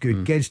performance good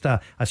against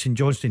a St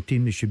Johnstone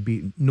team that should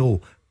beat?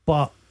 No,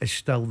 but it's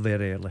still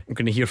very early. We're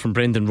going to hear from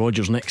Brendan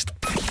Rodgers next.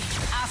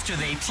 After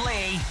they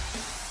play,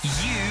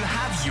 you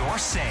have your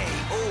say.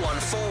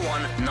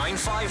 0141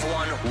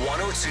 951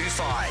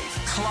 1025.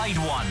 Clyde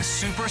 1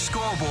 Super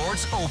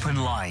Scoreboard's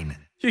Open Line.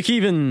 Hugh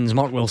Keevins,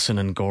 Mark Wilson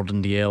and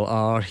Gordon Dalziel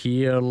are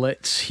here.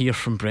 Let's hear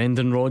from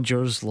Brendan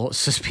Rodgers.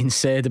 Lots has been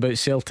said about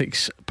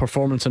Celtic's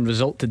performance and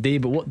result today,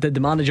 but what did the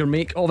manager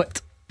make of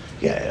it?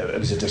 Yeah, it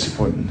was a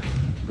disappointing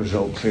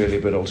result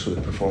clearly, but also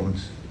the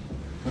performance.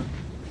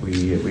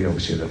 We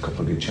obviously had a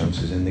couple of good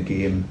chances in the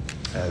game.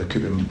 The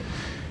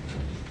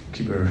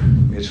keeper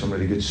made some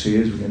really good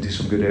saves. We went into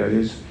some good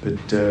areas, but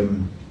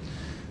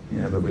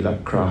but we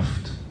lacked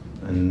craft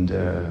and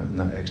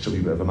that extra wee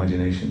bit of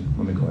imagination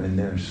when we got in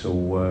there. So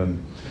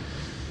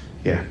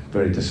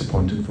very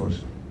disappointing for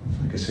us.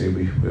 Like I say,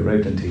 we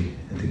arrived into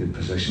good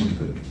positions,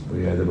 but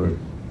we either were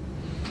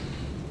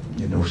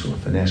sort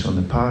of finesse on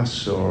the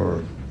pass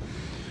or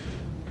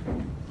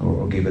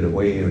gave it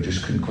away or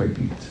just couldn't quite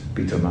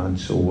beat our man.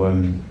 So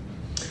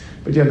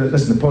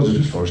listen, the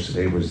positives for us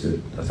today was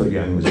that I thought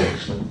Yang was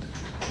excellent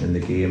in the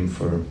game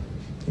for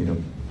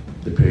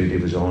the period he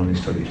was on. He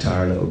started to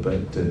tire a little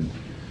bit, but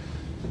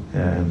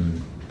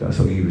I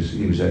thought he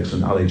was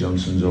excellent. Ali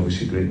Johnson's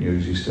obviously great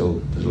news. There's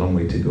a long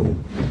way to go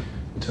in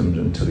terms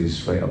until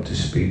he's right up to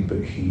speed,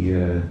 but he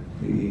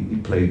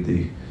played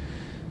the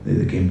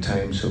game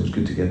time, so it was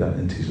good to get that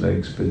into his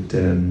legs.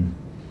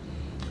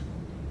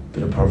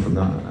 But apart from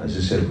that, as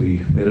I said, we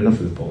made enough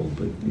of the ball,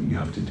 but you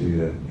have to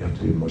do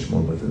much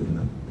more with it than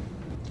that.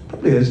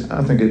 Probably is.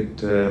 I think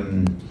it.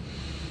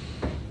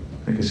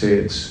 Like I say,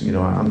 it's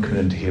I'm coming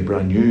in here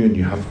brand new, and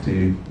you have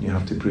to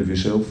prove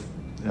yourself.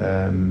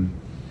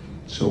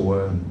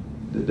 So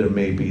there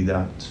may be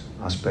that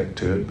aspect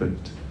to it, but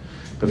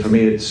for me,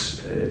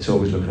 it's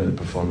always looking at the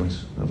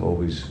performance. I've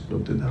always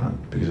looked at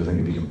that because I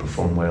think if you can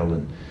perform well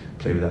and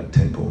play with that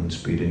tempo and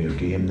speed in your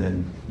game,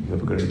 then you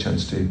have a great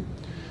chance to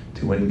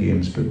win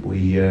games. But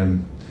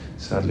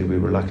sadly we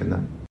were lacking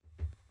that.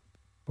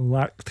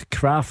 Lacked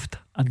craft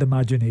and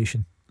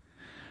imagination.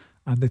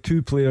 And the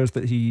two players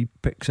that he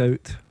picks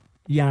out,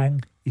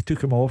 Yang, he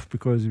took him off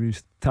because he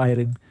was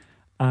tiring,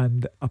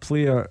 and a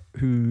player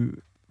who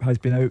has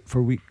been out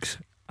for weeks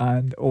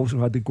and also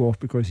had to go off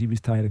because he was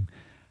tiring.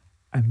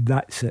 And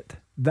that's it.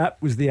 That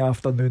was the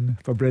afternoon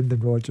for Brendan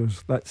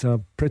Rodgers. That's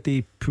a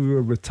pretty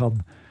poor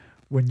return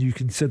when you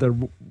consider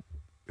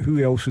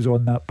who else was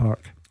on that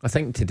park. I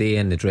think today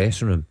in the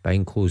dressing room,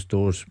 behind closed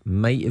doors,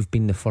 might have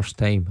been the first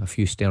time a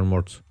few stern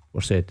words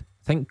were said.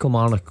 I think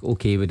Kilmarnock,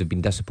 would have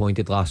been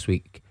disappointed last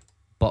week,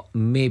 but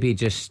maybe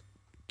just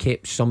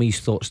kept some of his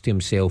thoughts to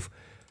himself.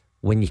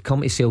 When you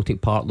come to Celtic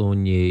Park though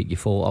and you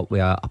follow up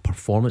with a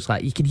performance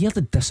like that, you can hear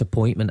the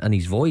disappointment in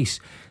his voice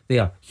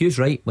there. Hugh's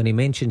right when he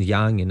mentions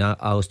Yang and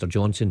Alistair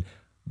Johnson,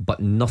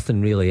 but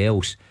nothing really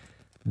else.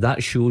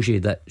 That shows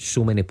you that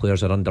so many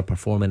players are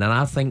underperforming, and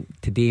I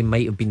think today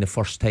might have been the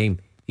first time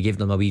he gave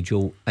them a wee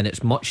jolt, and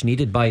it's much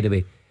needed, by the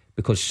way,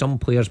 because some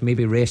players may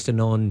be resting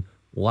on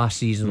last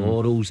season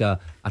laurels, a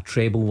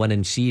treble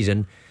winning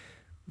season.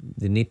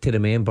 They need to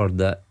remember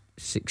that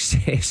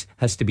success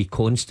has to be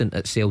constant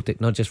at Celtic,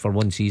 not just for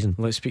one season.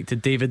 Let's speak to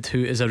David,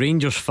 who is a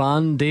Rangers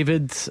fan.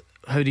 David,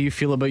 how do you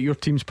feel about your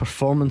team's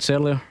performance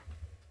earlier?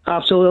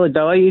 Absolutely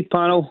delighted,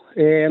 panel.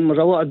 There's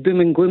a lot of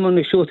doom and gloom on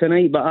the show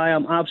tonight, but I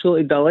am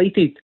absolutely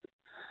delighted.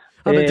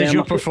 But does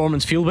your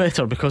performance feel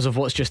better because of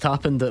what's just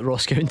happened at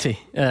Ross County,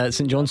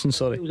 St Johnstone?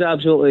 Sorry, it was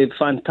absolutely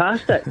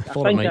fantastic.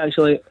 I think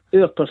actually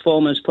our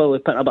performance probably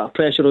put a bit of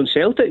pressure on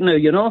Celtic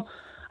now.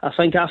 I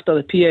think after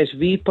the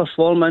PSV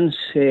performance,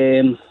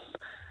 they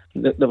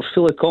were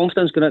full of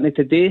confidence going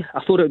into today.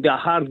 I thought it would be a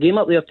hard game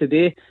up there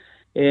today,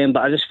 but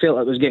I just felt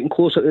it was getting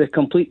closer to the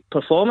complete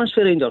performance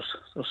for Rangers.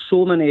 There's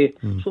so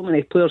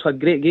many players had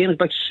great games.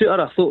 Big Shooter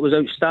I thought was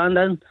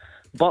outstanding.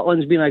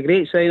 Butland's been a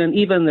great signing.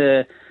 Even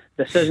the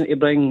decision to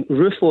bring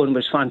Roof on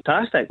was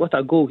fantastic. What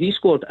a goal he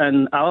scored.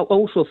 And I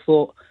also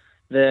thought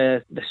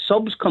the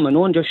subs coming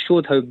on just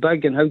showed how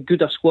big and how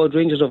good a squad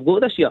Rangers have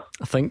got this year.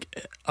 I think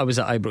I was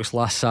at Ibrox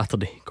last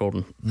Saturday,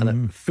 Gordon, and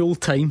at full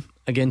time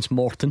against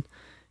Morton,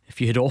 if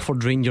you had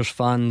offered Rangers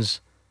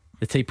fans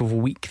the type of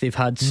week they've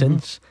had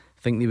since,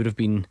 I think they would have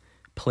been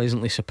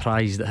pleasantly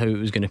surprised at how it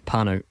was going to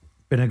pan out.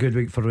 Been a good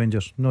week for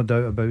Rangers, no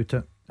doubt about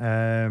it.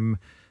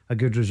 A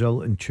good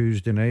result on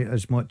Tuesday night,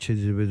 as much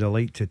as they would have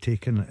liked to have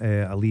taken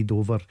a lead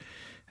over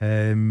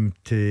to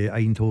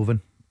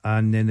Eindhoven,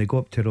 and then they go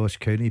up to Ross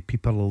County.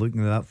 People are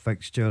looking at that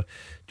fixture,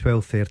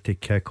 12:30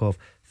 kick-off.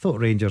 Thought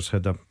Rangers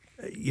had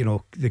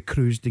they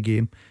cruised the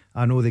game.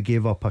 I know they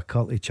gave up a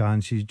couple of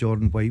chances,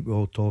 Jordan White we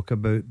all talk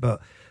about,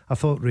 but I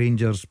thought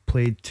Rangers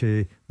played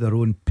to their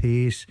own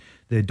pace.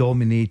 They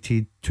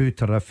dominated, 2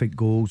 terrific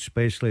goals,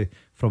 especially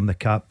from the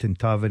captain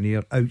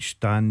Tavernier,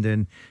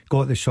 outstanding.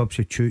 Got the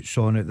substitutes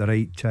on at the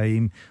right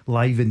time,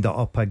 livened it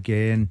up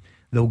again.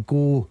 They'll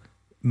go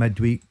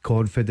midweek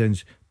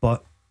confidence,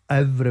 but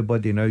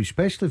everybody now,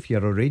 especially if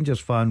you're a Rangers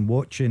fan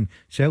watching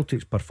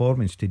Celtic's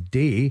performance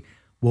today,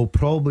 will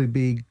probably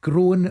be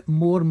growing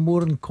more and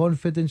more in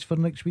confidence for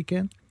next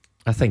weekend.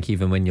 I think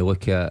even when you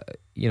look at,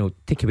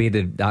 take away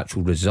the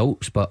actual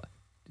results, but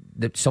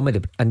some of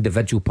the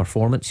individual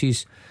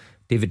performances,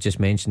 David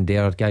just mentioned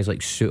there, guys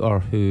like Suter,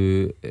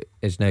 who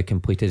is now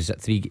completed, is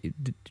it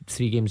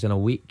three games in a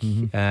week,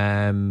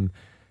 and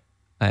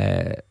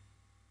the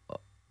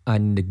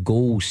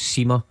goals,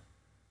 Sima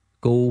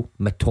goal,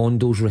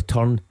 Matondo's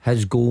return,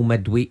 his goal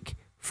midweek,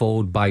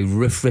 followed by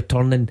Roof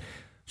returning.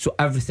 So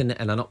everything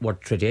in an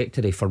upward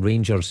trajectory for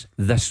Rangers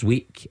this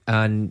week.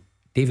 And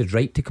David's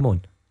right to come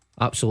on,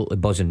 absolutely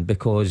buzzing,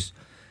 because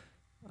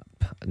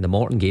in the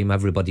Morton game,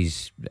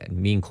 everybody's,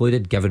 me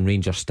included, giving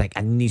Rangers stick.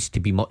 It needs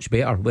to be much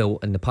better. Well,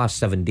 in the past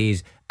 7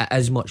 days, it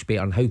is much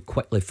better. And how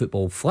quickly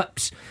football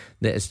flips,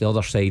 that it's the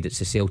other side, it's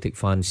the Celtic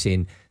fans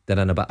saying they're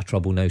in a bit of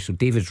trouble now. So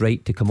David's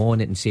right to come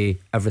on it and say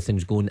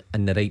everything's going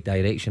in the right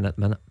direction at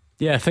the minute.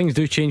 Yeah, things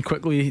do change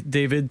quickly,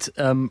 David.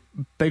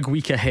 Big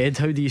week ahead.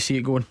 How do you see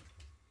it going?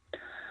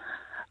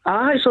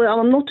 Actually,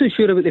 I'm not too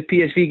sure about the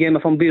PSV game,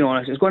 if I'm being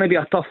honest. It's going to be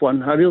a tough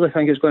one. I really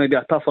think it's going to be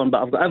a tough one,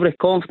 but I've got every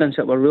confidence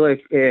that we're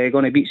really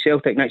going to beat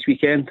Celtic next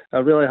weekend. I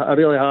really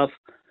have.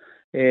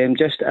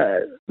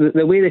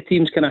 The way the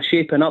team's kind of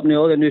shaping up and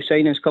all the new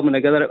signings coming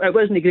together, it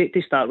wasn't great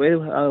to start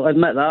with, I'll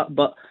admit that,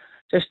 but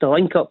just the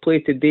link-up play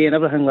today and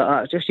everything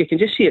like that, you can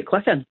just see it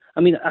clicking.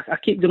 I mean, I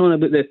keep going on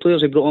about the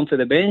players they brought on for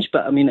the bench,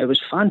 but I mean, it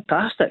was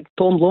fantastic.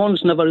 Tom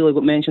Lawrence never really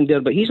got mentioned there,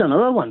 but he's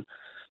another one.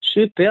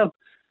 Superb.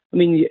 I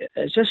mean,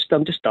 I'm just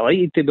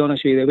delighted, to be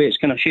honest with you, the way it's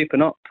kind of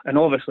shaping up. And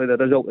obviously the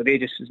result today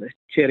just is the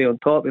cherry on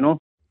top,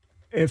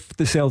 If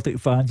the Celtic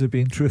fans are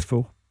being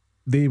truthful,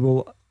 they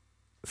will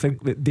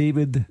think that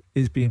David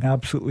is being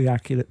absolutely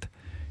accurate.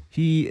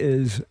 He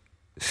is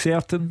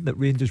certain that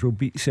Rangers will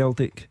beat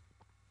Celtic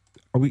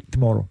a week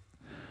tomorrow.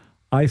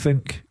 I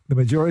think the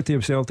majority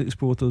of Celtic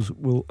supporters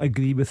will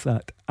agree with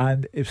that.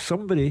 And if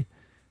somebody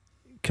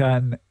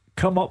can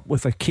come up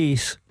with a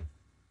case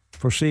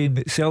for saying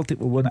that Celtic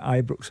will win at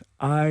Ibrox,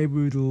 I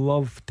would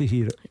love to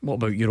hear it. What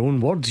about your own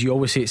words? You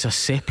always say it's a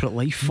separate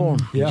life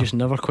form. You just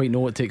never quite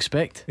know what to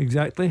expect.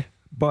 Exactly.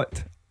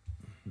 But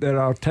there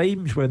are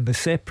times when the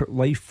separate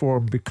life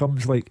form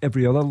becomes like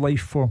every other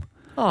life form.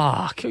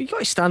 You got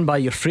to stand by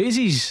your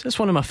phrases. That's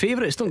one of my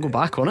favourites. Don't go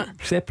back on it.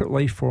 Separate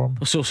life form.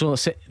 So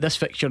this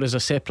fixture is a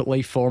separate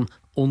life form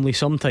only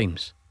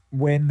sometimes.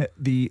 When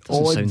the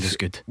Doesn't sound as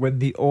good. When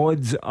the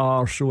odds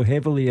are so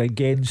heavily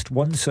against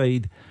one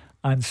side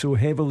and so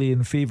heavily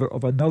in favour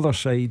of another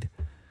side,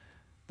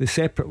 the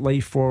separate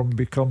life form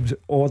becomes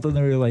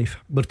ordinary life.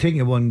 We're taking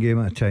it one game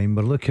at a time.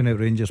 We're looking at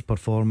Rangers'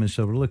 performance,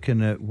 so we're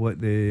looking at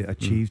what they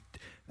achieved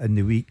in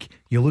the week.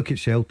 You look at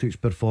Celtic's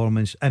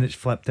performance and it's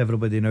flipped.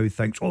 Everybody now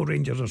thinks,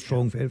 Rangers are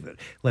strong.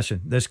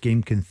 Listen, this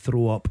game can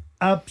throw up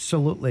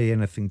absolutely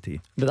anything to you.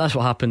 But that's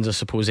what happens, I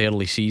suppose,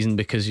 early season,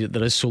 because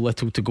there is so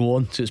little to go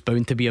on, so it's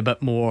bound to be a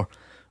bit more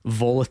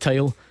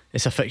volatile.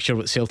 It's a fixture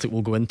that Celtic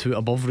will go into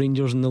above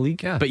Rangers in the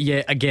league. But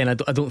yeah, again, I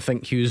don't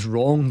think Hugh's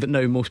wrong that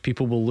now most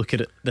people will look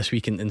at it this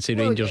week and say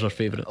Rangers are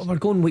favourites. We're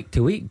going week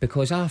to week,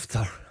 because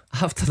after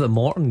the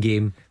Morton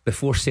game,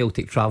 before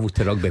Celtic travelled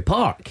to Rugby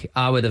Park,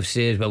 I would have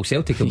said, well,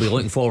 Celtic will be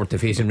looking forward to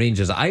facing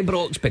Rangers at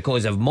Ibrox,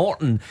 because if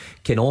Morton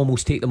can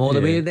almost take them all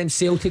the way, then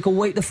Celtic will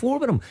wipe the floor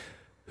with them.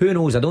 Who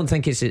knows? I don't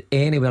think it's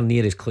anywhere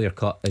near as clear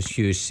cut as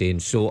Hugh's saying.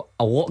 So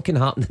a lot can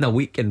happen in a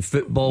week in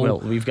football. Well,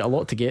 we've got a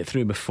lot to get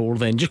through before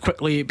then. Just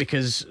quickly,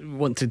 because I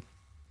want to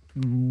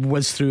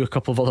whiz through a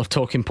couple of other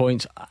talking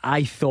points.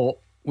 I thought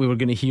we were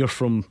going to hear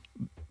from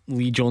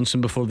Lee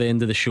Johnson before the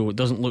end of the show. It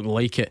doesn't look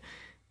like it.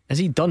 Is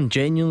he done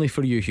genuinely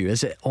for you, Hugh?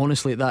 Is it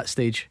honestly at that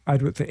stage? I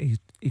don't think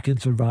he can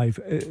survive.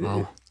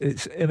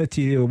 It's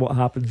immaterial what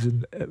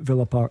happens at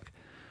Villa Park.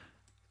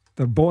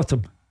 They're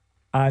bottom.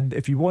 And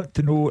if you want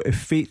to know if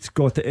fate's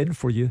got it in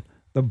for you,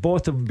 they're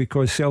bottom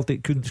because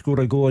Celtic couldn't score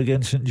a goal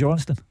against St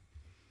Johnstone.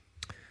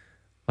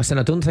 Listen,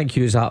 I don't think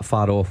Hugh's that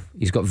far off.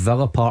 He's got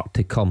Villa Park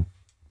to come.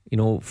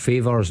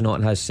 Favour's not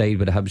on his side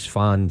with the Hibs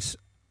fans.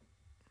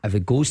 if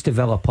it goes to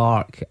Villa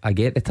Park, I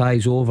get the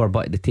tie's over,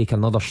 but they take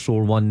another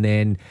sore one,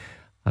 then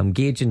I'm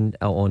gauging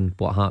on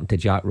what happened to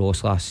Jack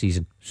Ross last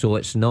season. So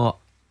it's not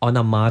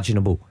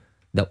unimaginable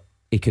that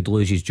he could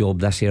lose his job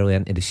this early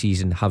into the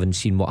season, having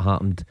seen what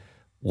happened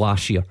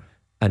last year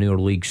in our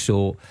league.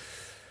 So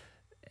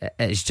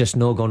it's just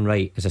not gone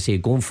right. As I say,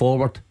 going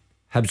forward,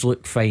 Hibs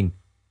look fine.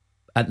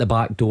 At the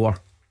back door,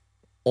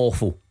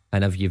 awful.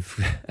 And if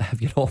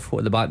you're awful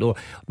at the back door,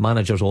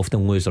 managers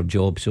often lose their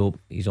job. So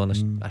he's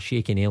on a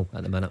shaky nail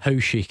at the minute. How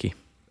shaky?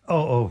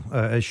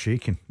 It is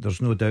shaking.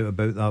 There's no doubt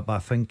about that. But I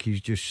think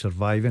he's just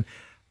surviving.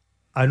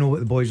 I know what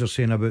the boys are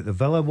saying about the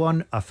Villa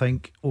one. I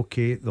think,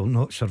 okay, they'll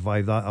not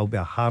survive that. It'll be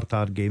a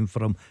hard game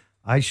for him.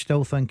 I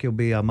still think he'll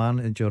be a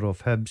manager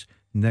of Hibs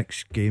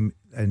next game,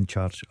 in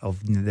charge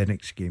of the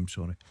next game,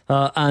 sorry.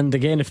 And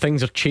again, if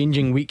things are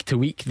changing week to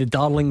week, the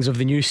darlings of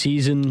the new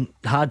season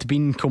had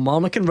been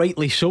Kilmarnock, and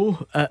rightly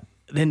so.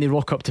 Then they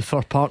rock up to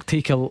Fir Park,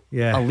 take a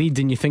lead,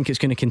 and you think it's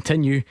going to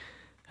continue,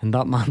 and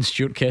that man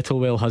Stuart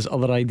Kettlewell has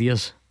other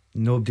ideas.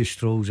 Nobody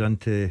strolls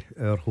into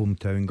our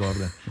hometown,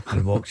 Gordon,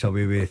 and walks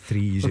away with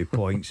 3 easy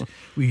points.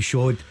 We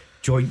showed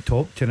joint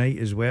top tonight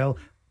as well.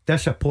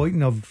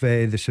 Disappointing of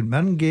the St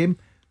Mirren game.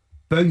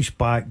 Bounce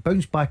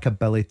back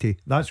ability.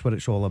 That's what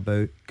it's all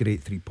about.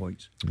 Great 3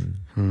 points.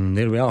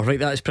 There we are. Right,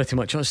 that is pretty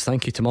much us.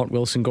 Thank you to Mark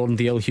Wilson, Gordon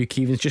Dalziel, Hugh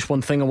Keevins. Just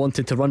one thing I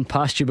wanted to run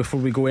past you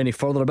before we go any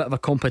further. A bit of a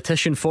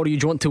competition for you.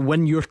 Do you want to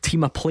win your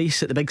team a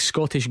place at the big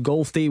Scottish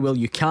Golf Day? Well,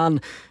 you can.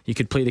 You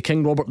could play the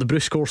King Robert the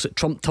Bruce course at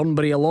Trump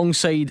Turnberry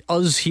alongside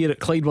us here at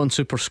Clyde One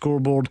Super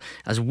Scoreboard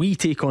as we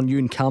take on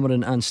Ewan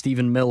Cameron and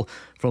Stephen Mill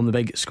from the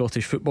big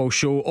Scottish Football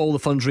Show. All the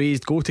funds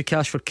raised go to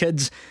Cash for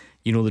Kids.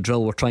 You know the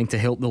drill. We're trying to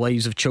help the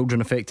lives of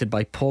children affected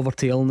by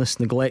poverty,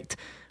 illness, neglect,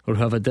 or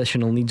who have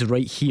additional needs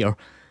right here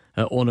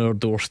on our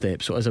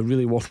doorstep. So it's a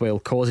really worthwhile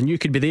cause, and you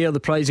could be there.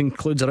 The prize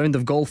includes a round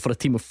of golf for a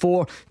team of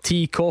 4,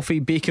 tea, coffee,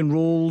 bacon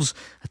rolls,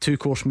 a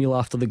 2-course meal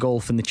after the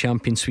golf in the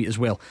Champion Suite as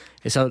well.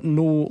 It's a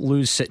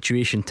no-lose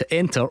situation. To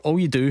enter, all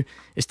you do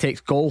is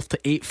text golf to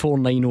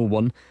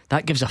 84901.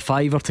 That gives a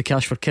 £5 to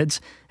Cash for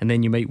Kids, and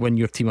then you might win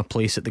your team a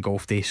place at the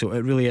golf day. So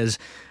it really is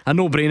a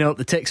no-brainer.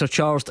 The texts are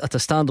charged at a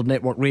standard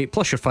network rate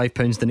plus your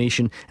 £5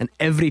 donation, and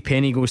every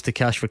penny goes to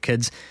Cash for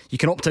Kids. You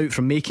can opt out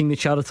from making the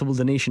charitable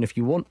donation if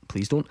you want.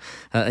 Please don't.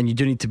 And you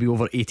do need to be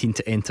over 18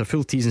 to enter.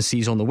 Full T's and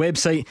C's on the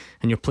website.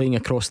 And you're playing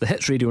across the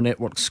Hits Radio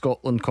Network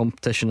Scotland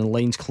competition, and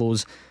lines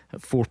close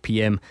at 4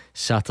 p.m.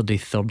 Saturday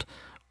 3rd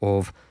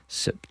of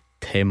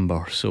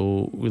September.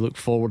 So we look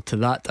forward to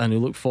that, and we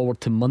look forward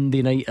to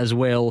Monday night as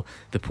well.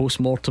 The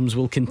postmortems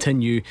will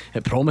continue.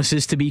 It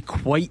promises to be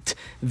quite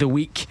the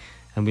week,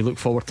 and we look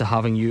forward to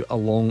having you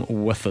along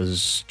with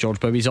us.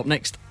 George Bowie's up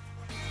next.